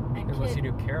 Yeah. And Unless you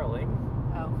do caroling.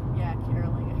 Oh, yeah,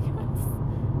 caroling, I guess.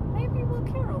 Maybe we'll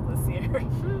carol this year.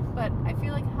 But I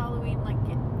feel like Halloween, like,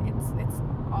 it's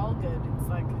all good. It's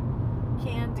like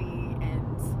candy and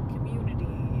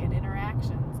community and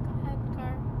interactions. Go ahead,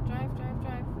 car. Drive.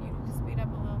 You need to speed up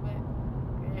a little bit.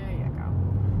 There you go.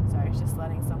 Sorry, it's just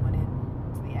letting someone in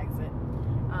to the exit.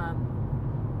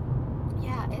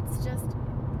 Yeah,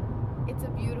 it's a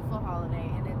beautiful holiday,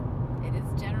 and it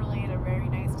is generally at a very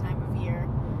nice time of year.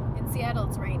 In Seattle,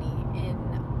 it's rainy. In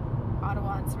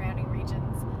Ottawa and surrounding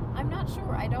regions, I'm not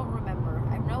sure. I don't remember.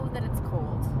 I know that it's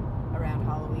cold around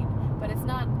Halloween, but it's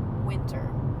not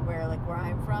winter, where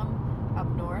I'm from, up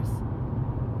north.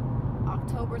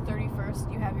 October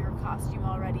 31st, you have your costume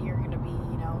already. You're going to be,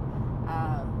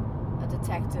 a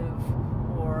detective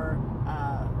or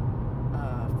a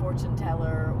fortune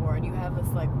teller, and you have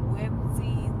this, like,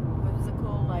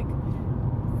 whimsical, like,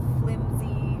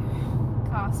 flimsy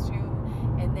costume.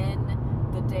 And then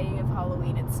the day of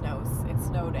Halloween, it snows. It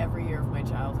snowed every year of my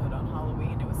childhood on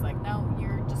Halloween. It was like, no,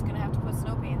 you're just going to have to put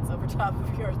snow pants over over top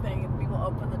of your thing, and people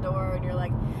open the door, and you're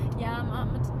like, yeah,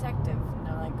 I'm a detective. And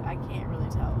they're like, I can't really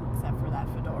tell except for that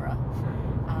fedora.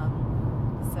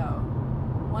 So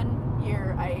one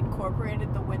year I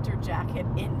incorporated the winter jacket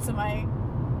into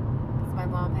because my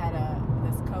mom had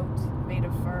this coat made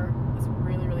of fur, this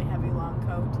really, really heavy long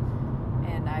coat,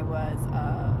 and I was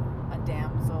a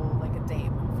damsel, like a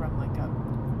dame from like a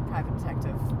private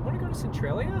detective. Want to go to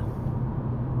Centralia?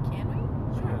 Can we?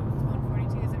 Sure.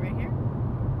 142, is it right here?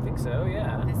 I think so,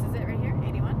 yeah. This is it right here?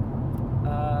 81?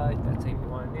 That's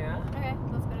 81, yeah. Okay,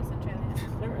 let's go to Centralia.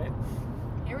 Alright.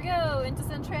 Here we go, into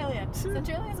Centralia.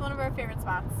 Centralia is one of our favorite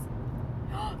spots.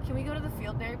 Can we go to the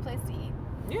Fieldberry place to eat?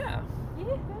 Yeah.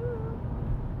 Yoo-hoo.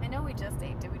 I know we just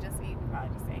ate. Did we just eat? We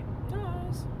probably just ate. No,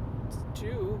 it's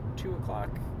 2 o'clock.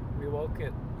 We woke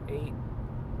at 8.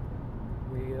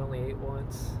 We only ate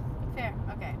once. Fair,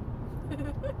 okay. I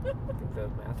think the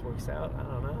math works out. I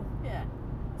don't know. Yeah.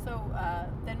 So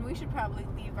then we should probably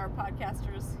leave our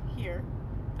podcasters here,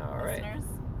 listeners,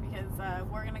 because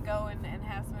we're going to go and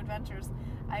have some adventures.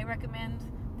 I recommend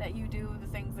that you do the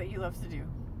things that you love to do,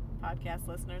 podcast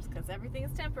listeners, because everything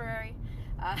is temporary.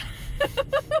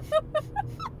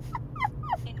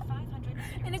 In 500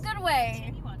 meters, in a good way,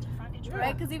 continue on to frontage road.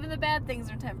 right? Because even the bad things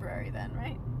are temporary then,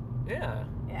 right? Yeah.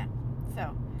 Yeah.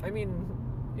 So, I mean,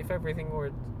 if everything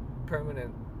were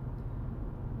permanent,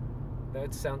 that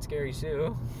would sound scary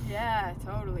too. yeah,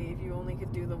 totally. If you only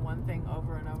could do the one thing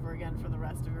over and over again for the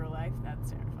rest of your life,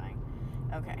 that's terrifying.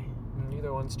 Okay.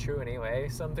 Neither one's true anyway.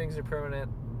 Some things are permanent,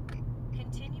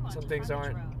 Continue on some to things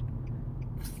frontage aren't. road.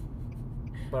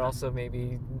 But also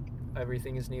maybe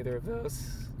everything is neither of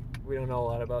those. We don't know a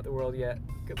lot about the world yet.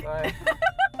 Goodbye.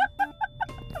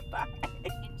 Bye.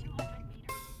 In 200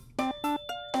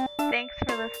 meters. Thanks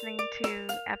for listening to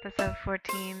episode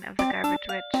 14 of The Garbage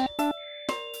Witch.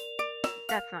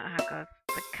 That's not how it goes.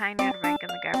 The Kind Nudibranch and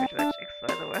the Garbage Witch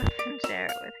explore the world and share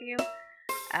it with you.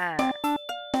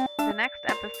 The next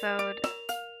episode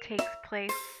takes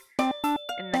place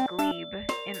in the Glebe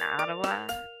in Ottawa,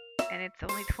 and it's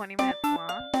only 20 minutes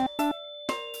long.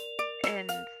 And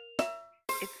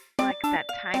it's like that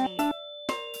tiny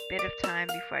bit of time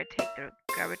before I take the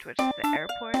Garbage Witch to the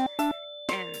airport.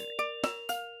 And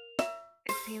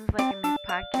it seems like in these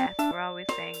podcasts we're always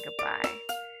saying goodbye.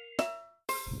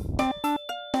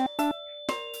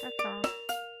 That's all.